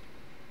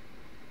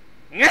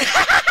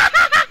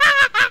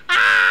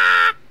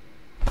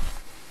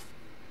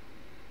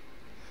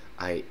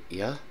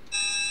 Yeah?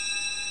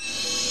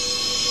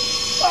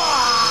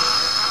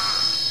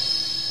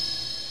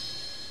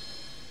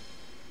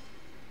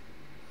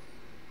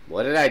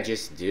 What did I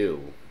just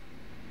do?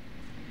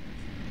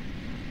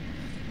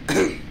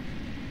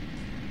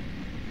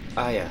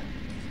 Aya,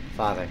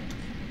 Father.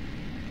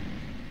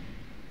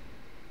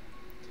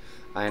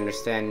 I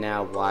understand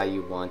now why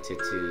you wanted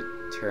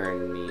to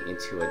turn me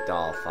into a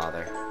doll,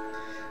 Father.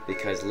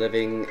 Because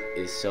living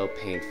is so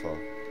painful.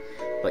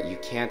 But you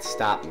can't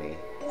stop me.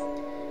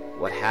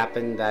 What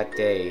happened that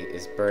day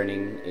is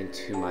burning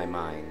into my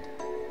mind.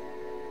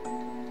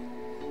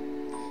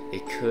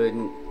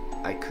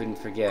 I couldn't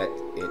forget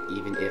it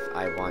even if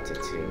I wanted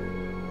to.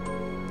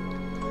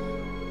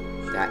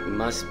 That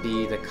must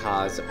be the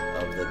cause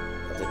of the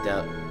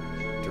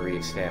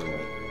Dereves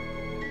family.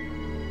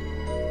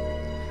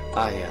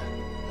 Aya.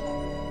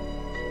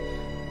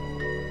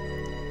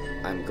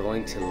 I'm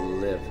going to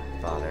live,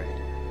 Father.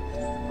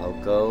 I'll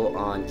go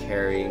on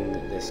carrying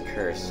this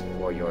curse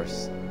for your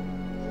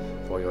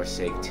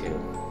sake too.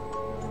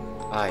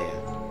 Aya.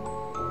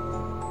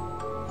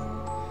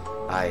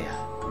 Aya,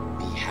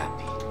 be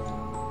happy.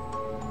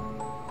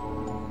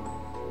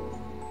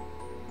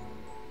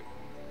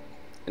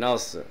 And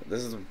also,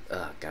 this is...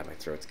 God, my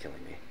throat's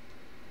killing me.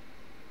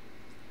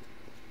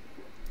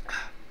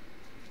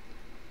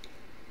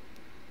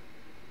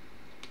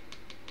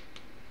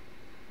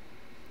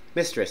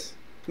 Mistress!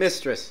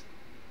 Mistress!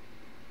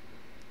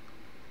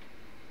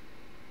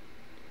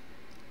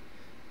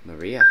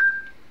 Maria?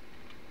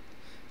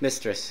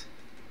 Mistress.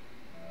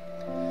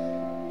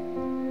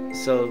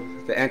 So,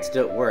 the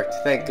antidote worked,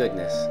 thank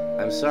goodness.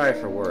 I'm sorry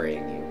for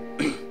worrying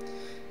you.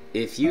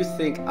 If you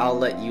think I'll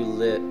let you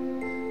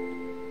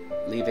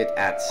leave it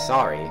at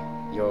sorry,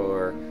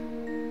 you're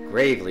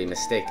gravely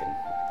mistaken.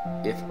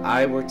 If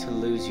I were to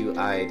lose you,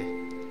 I'd...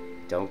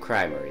 Don't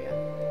cry, Maria.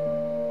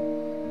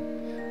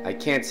 I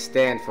can't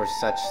stand for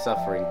such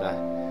suffering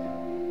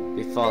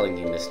befalling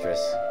you, mistress.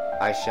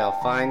 I shall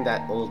find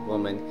that old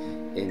woman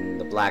in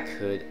the black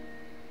hood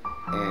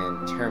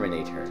and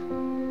terminate her.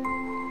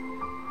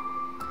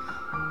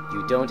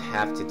 You don't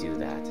have to do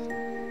that.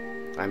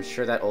 I'm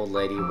sure that old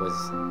lady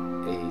was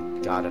a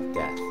god of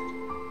death.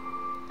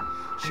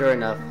 Sure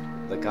enough,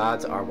 the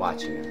gods are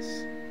watching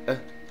us.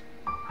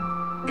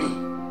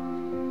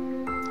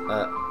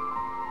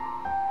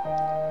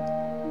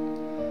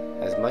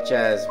 As much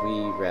as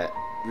we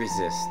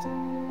resist,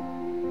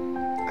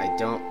 I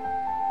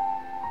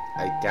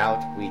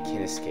doubt we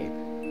can escape.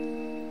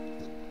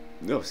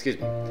 No, excuse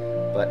me.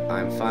 But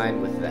I'm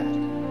fine with that.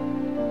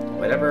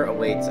 Whatever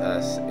awaits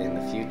us in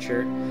the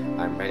future,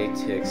 I'm ready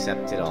to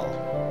accept it all.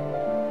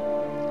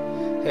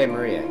 Hey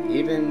Maria,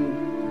 even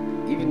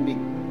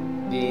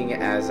being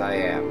as I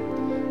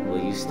am,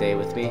 will you stay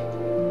with me?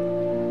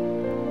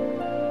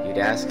 You'd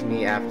ask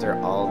me after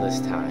all this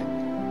time.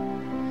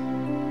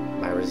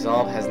 My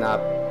resolve has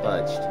not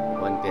budged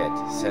one bit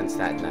since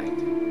that night.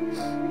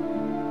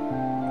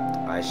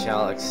 I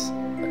shall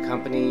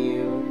accompany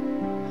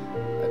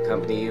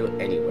you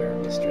anywhere,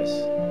 mistress.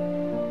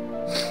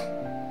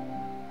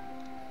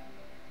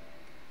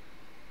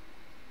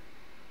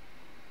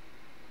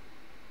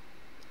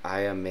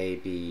 Aya may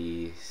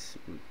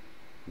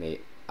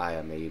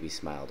you be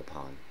smiled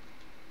upon.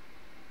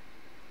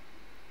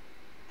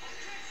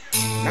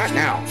 Not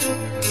now.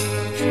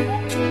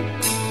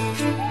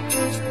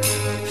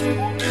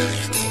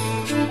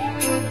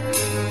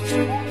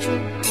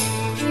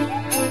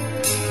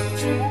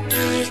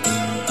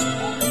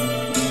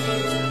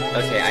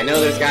 Okay, I know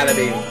there's gotta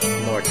be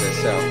more to this,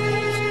 so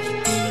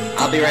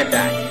I'll be right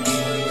back.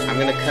 I'm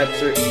gonna cut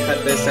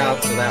this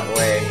out so that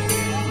way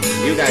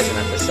you guys don't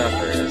have to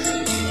suffer this,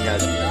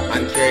 because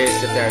I'm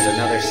curious if there's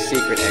another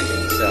secret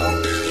ending,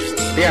 so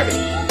BRB.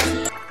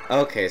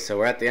 Okay, so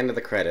we're at the end of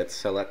the credits,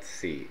 so let's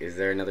see. Is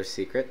there another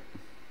secret?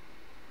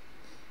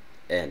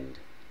 End.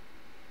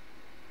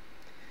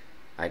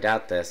 I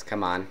doubt this.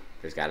 Come on.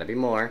 There's gotta be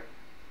more.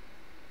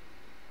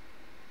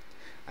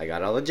 I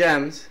got all the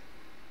gems.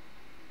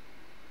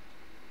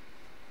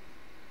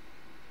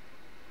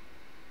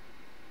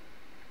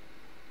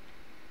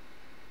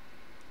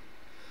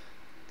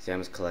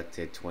 Gems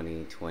collected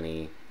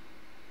 2020.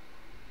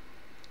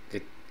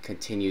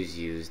 Continues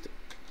used.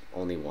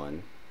 Only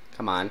one.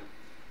 Come on.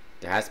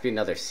 There has to be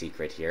another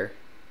secret here.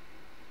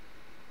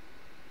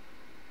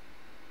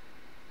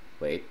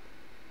 Wait.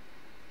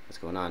 What's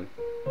going on?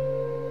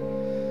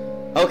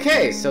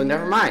 Okay, so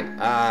never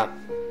mind.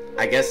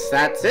 I guess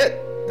that's it.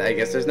 I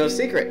guess there's no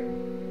secret.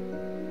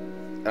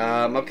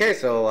 Okay,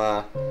 so,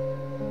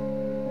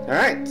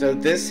 alright, so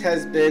this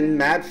has been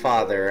Mad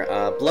Father,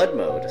 Blood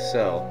Mode,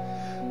 so,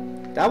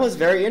 that was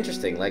very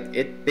interesting. Like,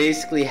 it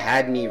basically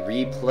had me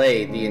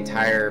replay the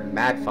entire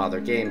Mad Father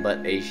game, but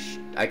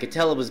I could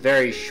tell it was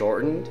very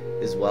shortened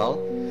as well.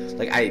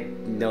 Like, I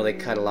know they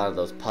cut a lot of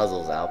those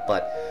puzzles out,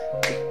 but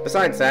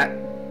besides that,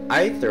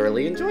 I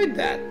thoroughly enjoyed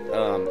that.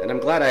 And I'm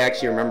glad I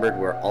actually remembered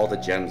where all the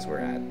gems were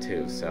at,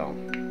 too, so.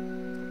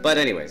 But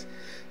anyways,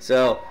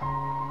 so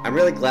I'm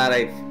really glad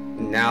I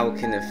now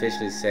can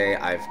officially say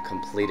I've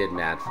completed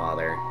Mad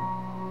Father.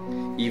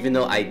 Even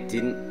though I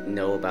didn't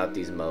know about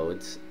these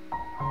modes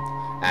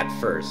at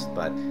first,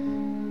 but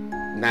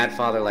Mad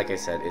Father, like I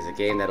said, is a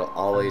game that'll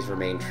always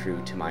remain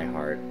true to my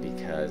heart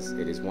because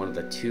it is one of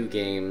the 2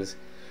 games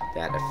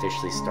that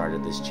officially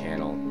started this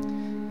channel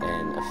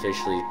and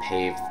officially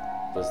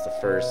was the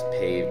first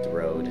paved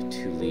road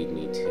to lead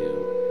me to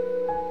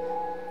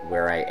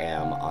where I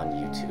am on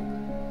YouTube.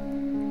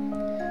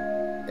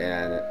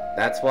 And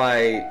that's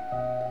why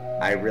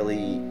I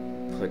really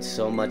put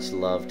so much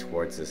love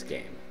towards this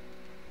game.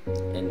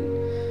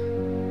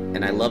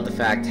 And I love the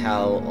fact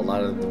how a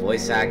lot of the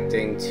voice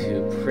acting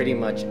to pretty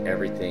much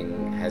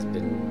everything has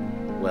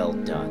been well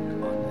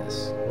done on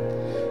this.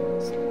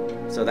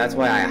 So that's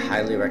why I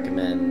highly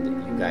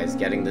recommend you guys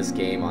getting this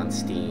game on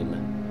Steam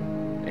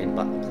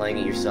and playing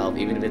it yourself,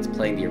 even if it's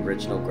playing the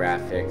original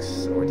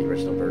graphics or the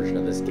original version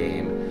of this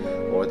game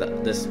or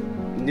this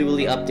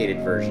newly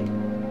updated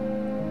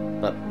version.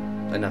 But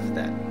enough of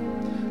that.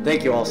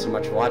 Thank you all so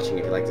much for watching.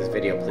 If you like this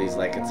video, please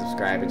like and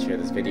subscribe and share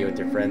this video with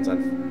your friends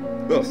on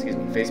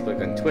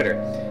Facebook and Twitter.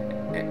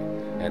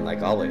 And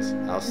like always,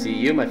 I'll see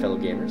you, my fellow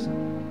gamers,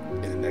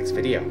 in the next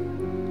video.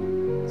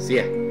 See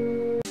ya.